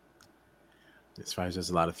 As far as there's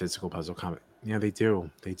a lot of physical puzzle comment. Yeah, they do.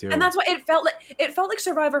 and that's why it felt like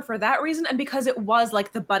Survivor for that reason, and because it was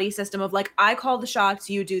the buddy system of I call the shots,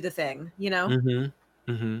 you do the thing,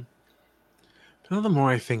 Mm-hmm. the more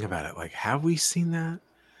I think about it, like, have we seen that?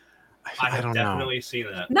 I I have don't know. definitely seen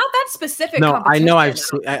that. Not that specific. No, I know I've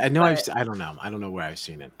competition, seen. I know but- I don't know. I don't know where I've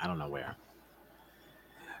seen it. I don't know where.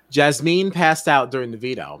 Jasmine passed out during the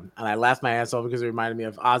veto, and I laughed my ass off because it reminded me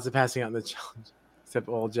of Ozzy passing out in the challenge. Except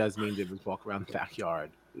all Jasmine did was walk around the backyard.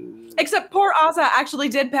 Ooh. Except poor Ozzy actually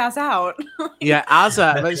did pass out. Yeah,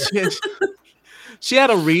 Ozzy, but she had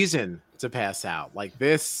a reason to pass out. Like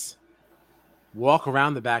this walk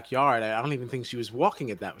around the backyard. I don't even think she was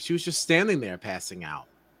walking at that. She was just standing there passing out.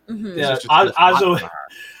 Mhm. Yeah, It's just too hot for her.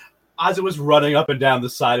 Ozzy was running up and down the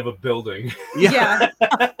side of a building. Yeah.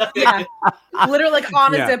 Yeah. Literally like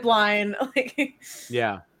on a Yeah. zip line. Like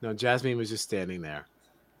Yeah. No, Jasmine was just standing there.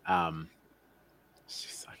 I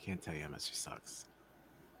can't tell you how much she sucks.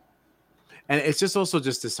 And it's just also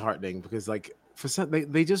just disheartening because like for some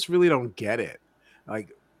they just really don't get it.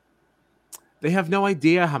 Like they have no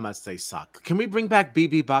idea how much they suck. Can we bring back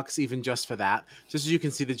BB Bucks even just for that? Just so you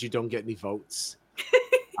can see that you don't get any votes.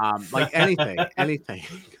 Like anything.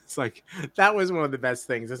 It's like that was one of the best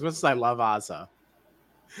things. As much as I love Ozzy.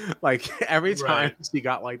 Like every time she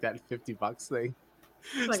got like that $50 thing.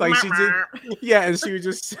 It's like she did, yeah, and she was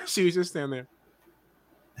just standing there.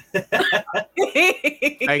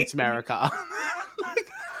 Thanks, America.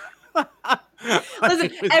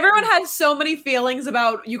 Listen, everyone had so many feelings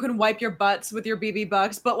about you can wipe your butts with your BB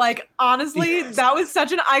Bucks, but like honestly, Yes. that was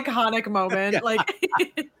such an iconic moment. Yeah. Like,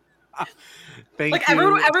 Thank like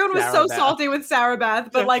you, everyone was Sarah so Beth. salty with Sarah Beth,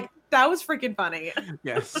 but like that was freaking funny.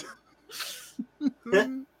 Yes.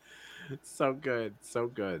 So good.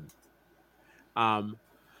 Oh,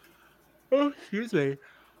 excuse me.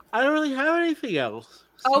 I don't really have anything else.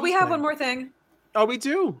 Oh, we have Excuse one me. more thing. Oh, we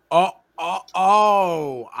do.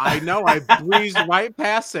 I know. I breezed right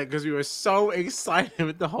past it because we were so excited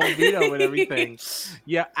with the whole veto and everything.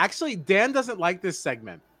 Yeah, actually, Dan doesn't like this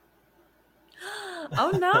segment.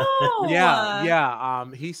 Oh no. Yeah.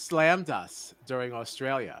 He slammed us during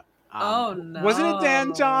Australia. Oh no. Wasn't it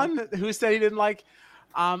Dan John who said he didn't like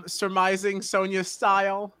surmising Sonia's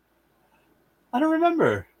style? I don't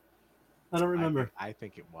remember. I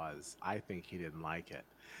think it was. I think he didn't like it.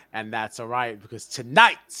 And that's all right because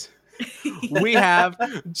tonight we have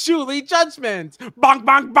Julie Judgment. Bonk,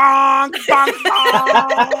 bonk, bonk, bonk,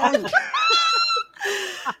 bonk.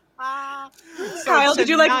 So Kyle, did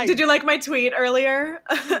tonight- you like my tweet earlier?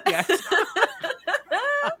 Yes.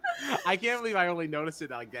 I can't believe I only noticed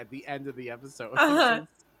it like at the end of the episode. Uh-huh.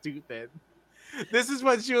 It's so stupid. This is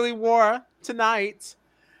what Julie wore tonight.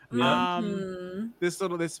 Yeah. This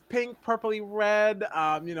pink, purpley red,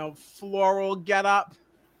 floral getup.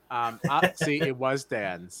 See, it was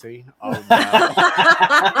Dan. See, oh no.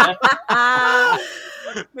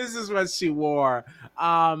 This is what she wore.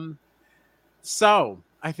 So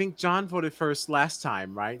I think John voted first last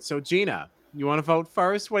time, right? So Gina, you want to vote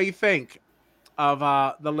first? What do you think of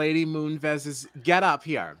the Lady Moonvez's getup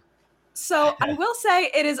here? So I will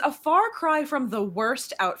say it is a far cry from the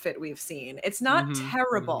worst outfit we've seen. It's not Mhm,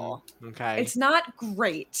 terrible. Okay, It's not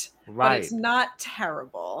great, but right, it's not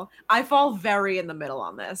terrible. I fall very in the middle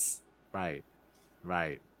on this. right.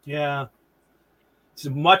 Yeah. It's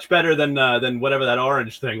much better than whatever that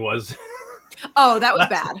orange thing was. Oh, that was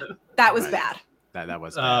bad. That was Right. bad. That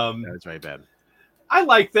was bad. That was very bad. I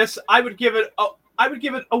like this. I would give it a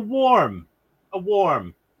warm.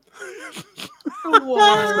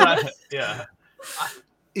 Yeah.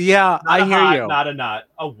 Yeah, Not I a hear hot, you. Not a not.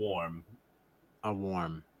 A warm. A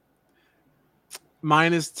warm.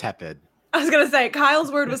 Mine is tepid. I was gonna say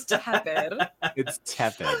Kyle's word was tepid. It's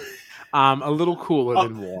tepid. A little cooler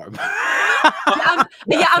than warm. I'm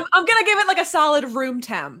gonna give it like a solid room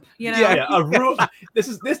temp. You know. Yeah. Yeah, a room. This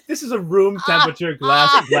is a room temperature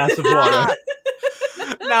glass of water.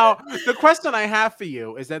 Now, the question I have for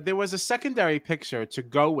you is that there was a secondary picture to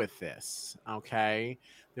go with this. Okay,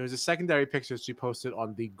 there was a secondary picture she posted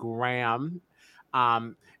on the gram.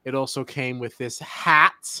 It also came with this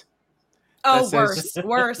hat. Oh, That says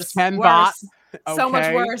worse. 10 worse. baht. So much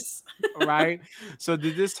Okay? worse. Right? So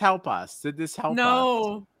did this help us?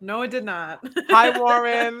 No, it did not. Hi,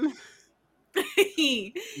 Warren.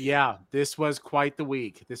 Yeah, this was quite the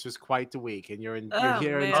week. And you're Oh,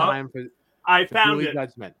 here in man. time for I found Julie it.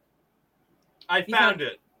 Judgment. I found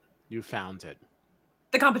it. You found it.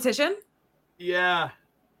 The competition? Yeah.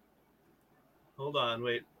 Hold on.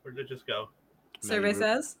 Wait. Where did it just go? No, Survey you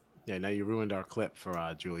says. Yeah, now you ruined our clip for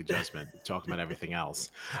Julie Judgment talking about everything else.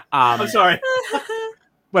 I'm sorry.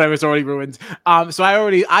 Whatever, it's already ruined. So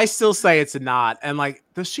I still say it's a not. And like,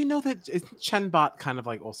 does she know that Chenbot kind of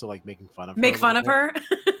like also like making fun of her? Make a fun little of bit?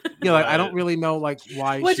 her. Yeah, like I don't really know like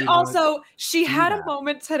why. Which she also, she do had that. a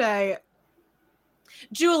moment today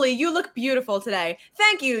Julie, you look beautiful today.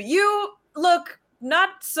 Thank you. You look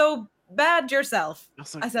not so bad yourself.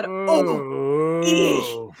 I said,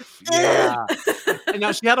 oh, yeah. And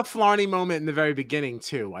now she had a Flarney moment in the very beginning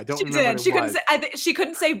too. I don't she remember. did. She couldn't say. She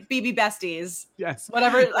couldn't say BB besties. Yes.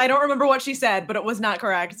 Whatever. I don't remember what she said, but it was not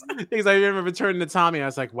correct. Because I remember turning to Tommy. I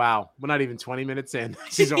was like, "Wow, we're not even 20 minutes in.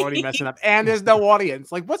 She's already messing up, and there's no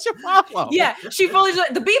audience. Like, what's your problem?" Yeah, she fully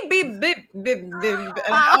just, the beep beep beep beep beep.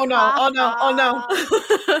 Oh no! Oh no! Oh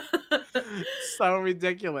no! So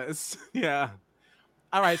ridiculous. Yeah.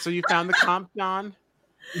 All right. So you found the comp, John?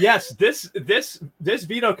 Yes, this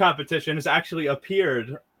veto competition has actually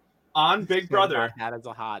appeared on Big Brother. That is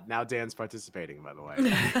a hot. Now Dan's participating, by the way.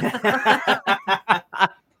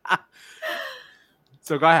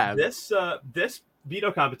 So go ahead. This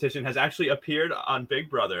veto competition has actually appeared on Big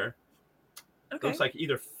Brother. Okay. Looks like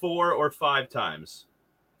either 4 or 5 times.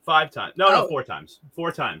 5 times. No, 4 times.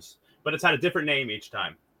 4 times. But it's had a different name each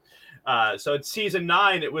time. So in season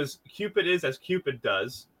 9, it was Cupid is as Cupid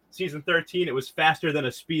does. Season 13, it was Faster Than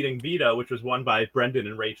a Speeding Veto, which was won by Brendan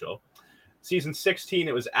and Rachel. Season 16,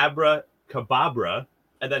 it was Abra Kababra.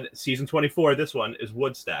 And then season 24, this one is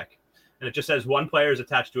Woodstack. And it just says one player is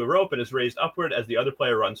attached to a rope and is raised upward as the other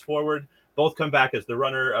player runs forward. Both come back as the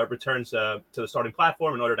runner returns to the starting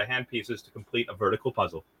platform in order to hand pieces to complete a vertical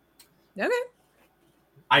puzzle. Okay.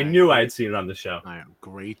 I knew I had seen it on the show.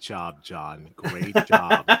 Great job, John. Great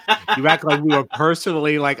job. You act like we were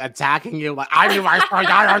personally like attacking you. Like I knew I saw.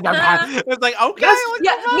 It's like okay.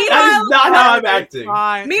 Yeah. That is not how I'm acting.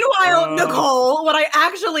 Meanwhile, Nicole, what I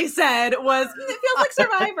actually said was, "It feels like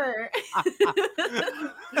Survivor."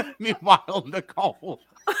 Meanwhile, Nicole.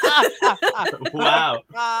 Wow.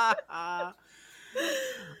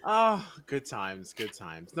 Oh, good times, good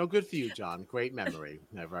times. No, good for you, John. Great memory.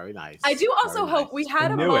 Yeah, very nice. I do also hope we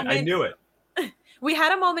had a moment. I knew it. We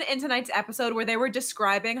had a moment in tonight's episode where they were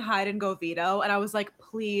describing Hide and Go Veto, and I was like,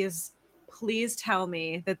 please tell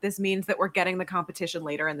me that this means that we're getting the competition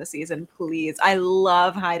later in the season. Please. I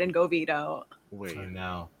love Hide and Go Veto. Wait. I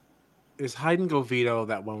know. Is Hide and Go Veto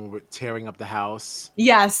that when we were tearing up the house?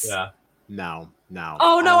 Yes. Yeah. No.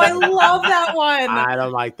 Oh no, I love that one. I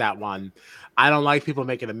don't like that one. I don't like people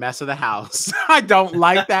making a mess of the house. I don't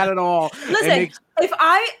like that at all. Listen, if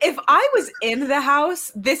I was in the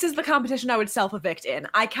house, this is the competition I would self-evict in.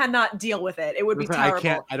 I cannot deal with it. It would be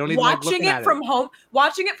terrible. I don't even watching it from home,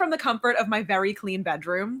 watching it from the comfort of my very clean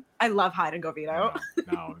bedroom. I love Hide and Go Veto.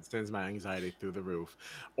 No, it sends my anxiety through the roof.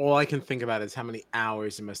 All I can think about is how many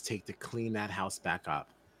hours it must take to clean that house back up.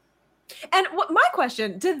 And my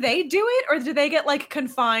question, do they do it or do they get like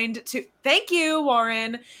confined to, thank you,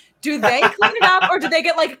 Warren. Do they clean it up or do they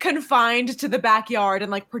get like confined to the backyard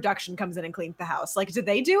and like production comes in and cleans the house? Like, do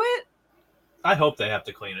they do it? I hope they have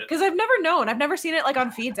to clean it. Because I've never known. I've never seen it like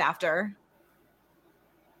on feeds after.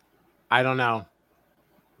 I don't know.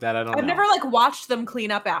 I've never like watched them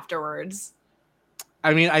clean up afterwards.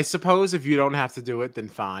 I mean, I suppose if you don't have to do it, then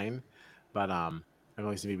fine. But I've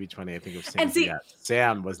only seen BB20. I think of Sam.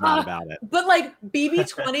 Sam was not about it. But like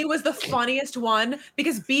BB20 was the funniest one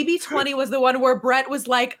because BB20 was the one where Brett was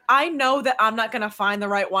like, I know that I'm not going to find the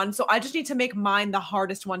right one. So I just need to make mine the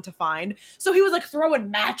hardest one to find. So he was like throwing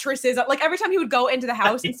mattresses. Like every time he would go into the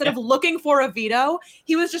house, instead of looking for a veto,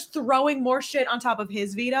 he was just throwing more shit on top of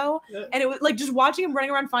his veto. And it was like just watching him running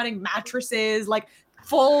around finding mattresses, like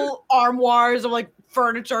full armoires of like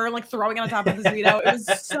furniture and like throwing it on top of his veto. It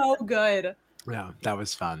was so good. Yeah, that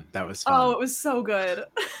was fun. Oh, it was so good.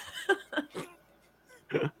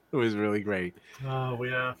 It was really great. Oh,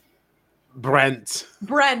 yeah. Brent.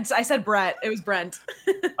 I said Brett. It was Brent.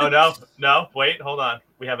 Oh, no. Wait, hold on.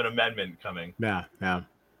 We have an amendment coming. Yeah.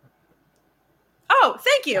 Oh,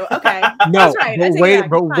 thank you. Okay. No, that's right.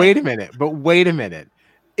 Wait a minute.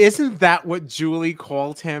 Isn't that what Julie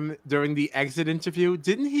called him during the exit interview?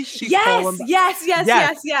 Didn't she call him? Yes.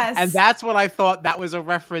 And that's what I thought that was a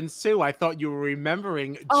reference to. I thought you were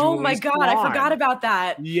remembering Oh my God, Swan. I forgot about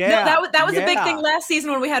that. Yeah. No, that was a big thing last season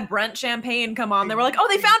when we had Brent Champagne come on. They were like, oh,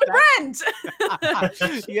 they found a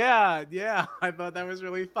Brent. Yeah. I thought that was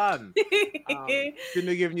really fun. Couldn't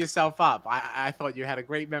have given yourself up. I thought you had a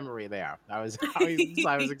great memory there. I was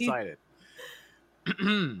excited.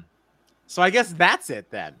 So I guess that's it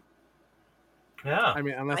then. Yeah. I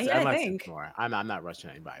mean, unless there's more. I'm not rushing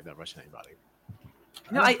anybody.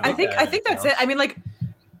 No, I think that's it. I mean, like,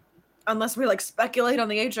 unless we like speculate on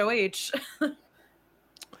the HOH.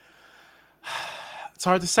 It's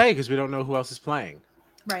hard to say because we don't know who else is playing.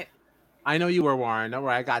 Right. I know you were, Warren. Don't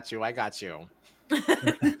worry, I got you.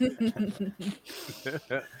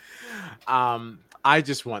 I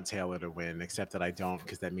just want Taylor to win, except that I don't,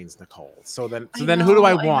 because that means Nicole. So then I who do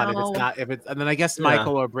I know, want if know. it's not and then I guess Yeah.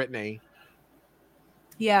 Michael or Brittany.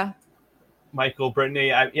 Yeah. Michael, Brittany,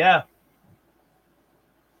 yeah.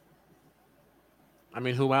 I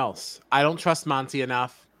mean, who else? I don't trust Monty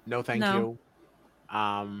enough. No, thank No. you.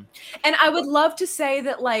 And I would love to say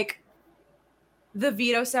that, like, the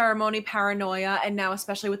veto ceremony paranoia, and now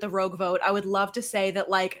especially with the rogue vote, I would love to say that,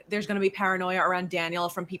 like, there's going to be paranoia around Daniel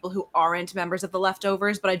from people who aren't members of the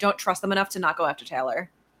leftovers, but I don't trust them enough to not go after Taylor.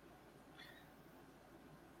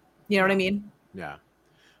 You know what I mean? Yeah.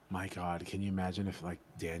 My God, can you imagine if like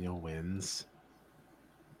Daniel wins?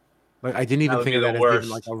 Like I didn't even would think be of the that as worst. even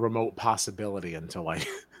like a remote possibility until like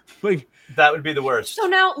like That would be the worst. So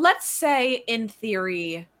now let's say in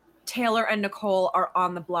theory, Taylor and Nicole are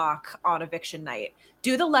on the block on eviction night.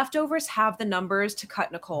 Do the leftovers have the numbers to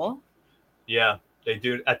cut Nicole? Yeah, they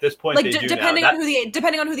do. At this point, Like they do depending now.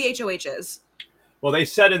 on who the HOH is. Well, they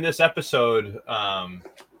said in this episode,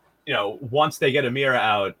 once they get Amira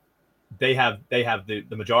out, they have the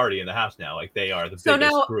majority in the house now. Like they are the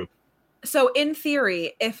biggest group. So in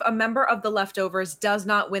theory, if a member of the leftovers does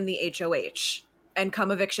not win the HOH and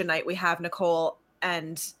come eviction night, we have Nicole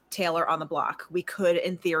and Taylor on the block. We could,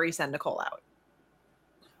 in theory, send Nicole out.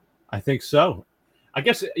 I think so. I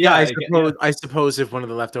guess. yeah, I suppose if one of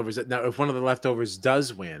the leftovers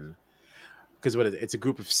does win, because it's a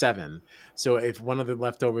group of 7. So if one of the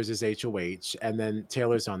leftovers is HOH and then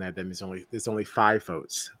Taylor's on that, then there's only 5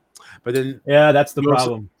 votes. But then that's the you also-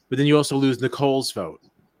 problem. But then you also lose Nicole's vote.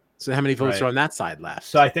 So how many votes Right. are on that side left?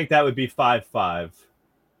 So I think that would be 5-5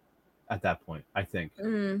 at that point. I think.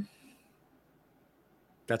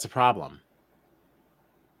 That's a problem.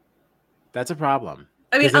 That's a problem.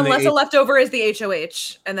 I mean, 'Cause then unless a leftover is the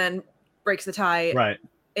HOH and then breaks the tie Right.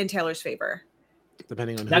 in Taylor's favor.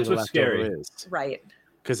 Depending on who That's the what's leftover scary. is. Right.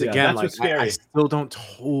 Because Yeah, again, that's what's like I scary. still don't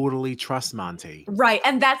totally trust Monty. Right.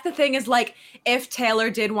 And that's the thing is, like, if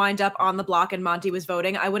Taylor did wind up on the block and Monty was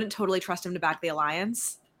voting, I wouldn't totally trust him to back the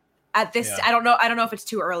alliance. At this, Yeah. I don't know if it's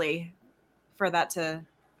too early for that to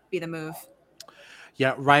be the move.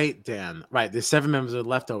 Yeah, right, Dan. Right. There's 7 members of the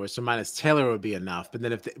leftovers, so minus Taylor would be enough. But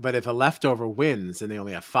then if a leftover wins, then they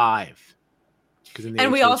only have 5.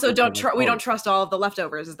 And we also don't trust all of the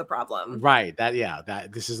leftovers is the problem. Right.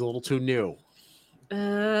 That this is a little too new.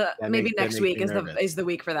 Maybe next makes week me is nervous. the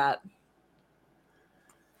week for that.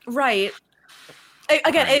 Right.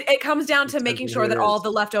 Again, Right. it comes down to It making depends sure who it that all is.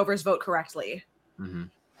 the leftovers vote correctly. Mm-hmm.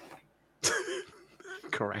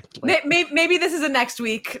 Correctly. Maybe this is a next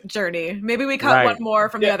week journey. Maybe we cut Right. one more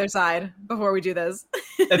from the Yeah. other side before we do this.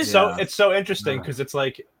 It's so interesting Yeah. because it's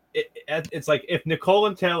like it's like if Nicole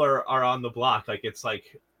and Taylor are on the block, like it's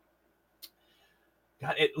like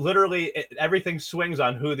God, it literally everything swings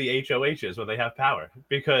on who the HOH is when they have power.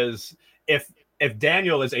 Because if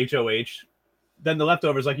Daniel is HOH, then the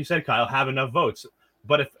leftovers, like you said, Kyle, have enough votes.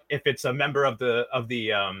 But if it's a member of the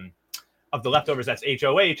leftovers that's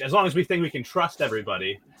HOH, as long as we think we can trust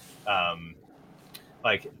everybody,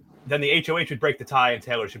 like then the HOH would break the tie and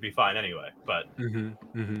Taylor should be fine anyway. But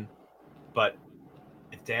but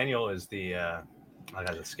if Daniel is the oh God,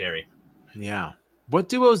 that's scary. Yeah. What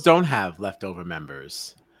duos don't have leftover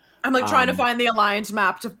members? I'm like trying to find the alliance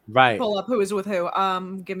map to Right. pull up who is with who.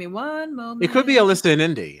 Give me one moment. It could be Alyssa and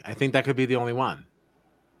Indy. I think that could be the only one.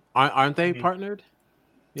 Aren't they partnered?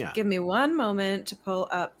 Yeah. Give me one moment to pull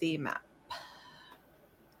up the map.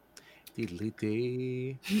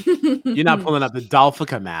 You're not pulling up the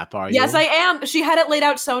Dalfica map, are you? Yes, I am. She had it laid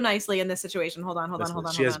out so nicely in this situation. Hold on. Listen,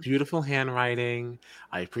 Hold she has on. beautiful handwriting.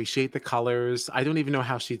 I appreciate the colors. I don't even know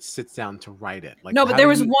how she sits down to write it. Like, No, but how there do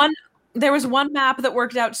was you- one map that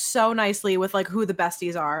worked out so nicely with like who the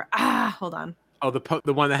besties are. Hold on. Oh,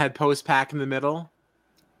 the one that had post pack in the middle.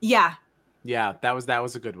 Yeah. Yeah, that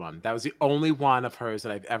was a good one. That was the only one of hers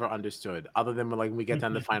that I've ever understood, other than when we get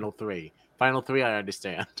down to final 3. Final 3, I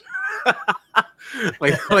understand.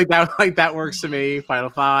 like that works to me. Final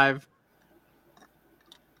 5.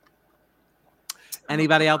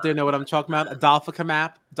 Anybody out there know what I'm talking about? A Dalfica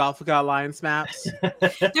map, Dalfica Alliance maps.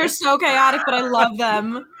 They're so chaotic, but I love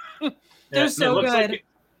them. They're Yeah, so it looks good. it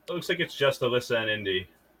looks like it's just Alyssa and Indy.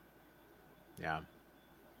 Yeah.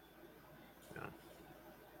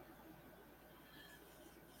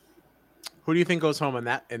 Who do you think goes home in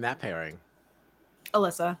that pairing?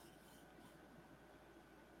 Alyssa.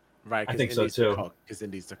 Right, I think so too. Because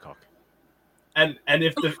Indy's the cook. And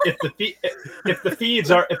if the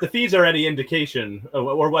feeds are any indication,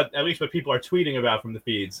 or what at least what people are tweeting about from the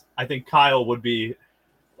feeds, I think Kyle would be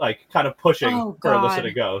like kind of pushing for Alyssa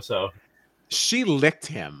to go. So She licked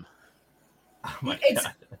him. Oh my It's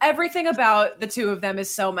God. everything about the two of them is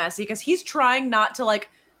so messy because he's trying not to like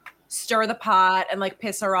stir the pot and like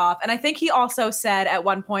piss her off. And I think he also said at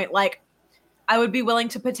one point, like, I would be willing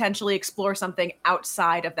to potentially explore something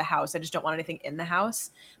outside of the house. I just don't want anything in the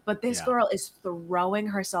house. But this Yeah. girl is throwing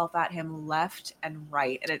herself at him left and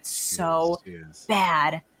right. And it's so She is.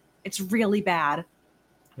 bad. It's really bad.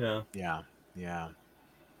 Yeah. Yeah.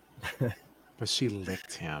 But she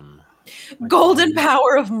licked him. Like, Golden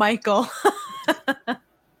power of Michael.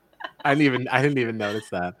 I didn't even notice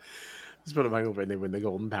that. Just put Michael Brittany with the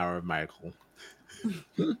golden power of Michael.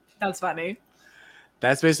 That's funny.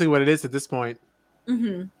 That's basically what it is at this point.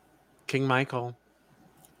 Mm-hmm. King Michael.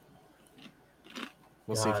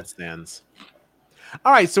 We'll see if God. it stands.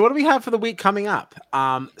 All right, so what do we have for the week coming up?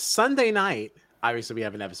 Sunday night, obviously we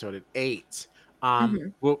have an episode at 8.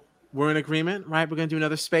 We're in agreement, right? We're gonna do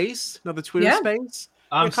another Twitter Yeah. space.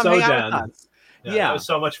 I'm Yeah, come so hang out with down. us. Yeah, Yeah. that was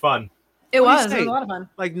so much fun. It What do you was. It was say? a lot of fun.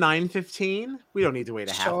 Like 9:15. We don't need to wait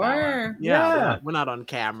a half hour. Sure. Yeah. We're not on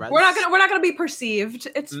camera. We're not gonna be perceived.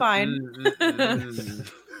 It's fine.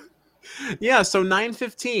 Yeah, so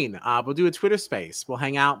 9:15. We'll do a Twitter space. We'll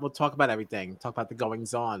hang out. We'll talk about everything. Talk about the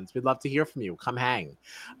goings-ons. We'd love to hear from you. Come hang.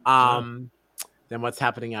 Then what's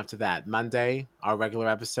happening after that? Monday, our regular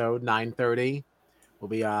episode, 9:30. We'll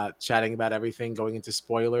be chatting about everything, going into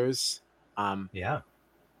spoilers. Yeah.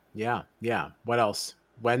 Yeah. What else?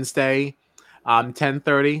 Wednesday,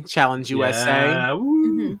 10:30, Challenge USA. Yeah.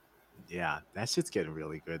 Woo. Yeah, that shit's getting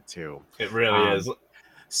really good too. It really is.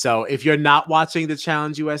 So if you're not watching the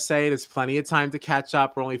Challenge USA, there's plenty of time to catch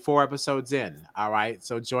up. We're only 4 episodes in. All right.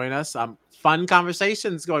 So join us. Fun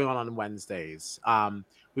conversations going on Wednesdays.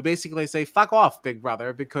 We basically say, fuck off, Big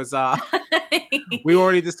Brother, because we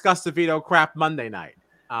already discussed the veto crap Monday night.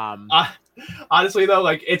 Honestly, though,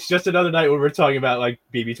 like it's just another night where we're talking about like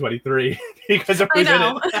BB23 because of who's in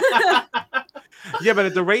it. Yeah, but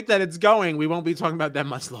at the rate that it's going, we won't be talking about that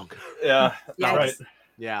much longer. Yeah. Yes. All right.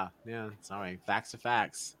 Yeah, it's all right. Facts are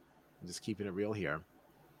facts. I'm just keeping it real here.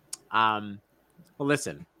 Well,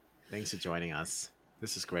 listen, thanks for joining us.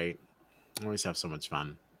 This is great. We always have so much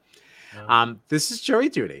fun. This is Jury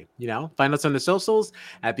Duty. Find us on the socials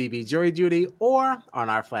at BB Jury Duty or on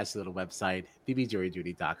our flashy little website,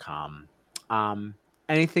 bbjuryduty.com.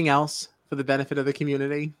 Anything else for the benefit of the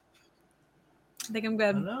community? I think I'm I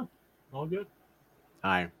good. don't know. All good.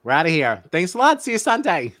 All right, we're out of here. Thanks a lot. See you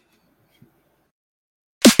Sunday.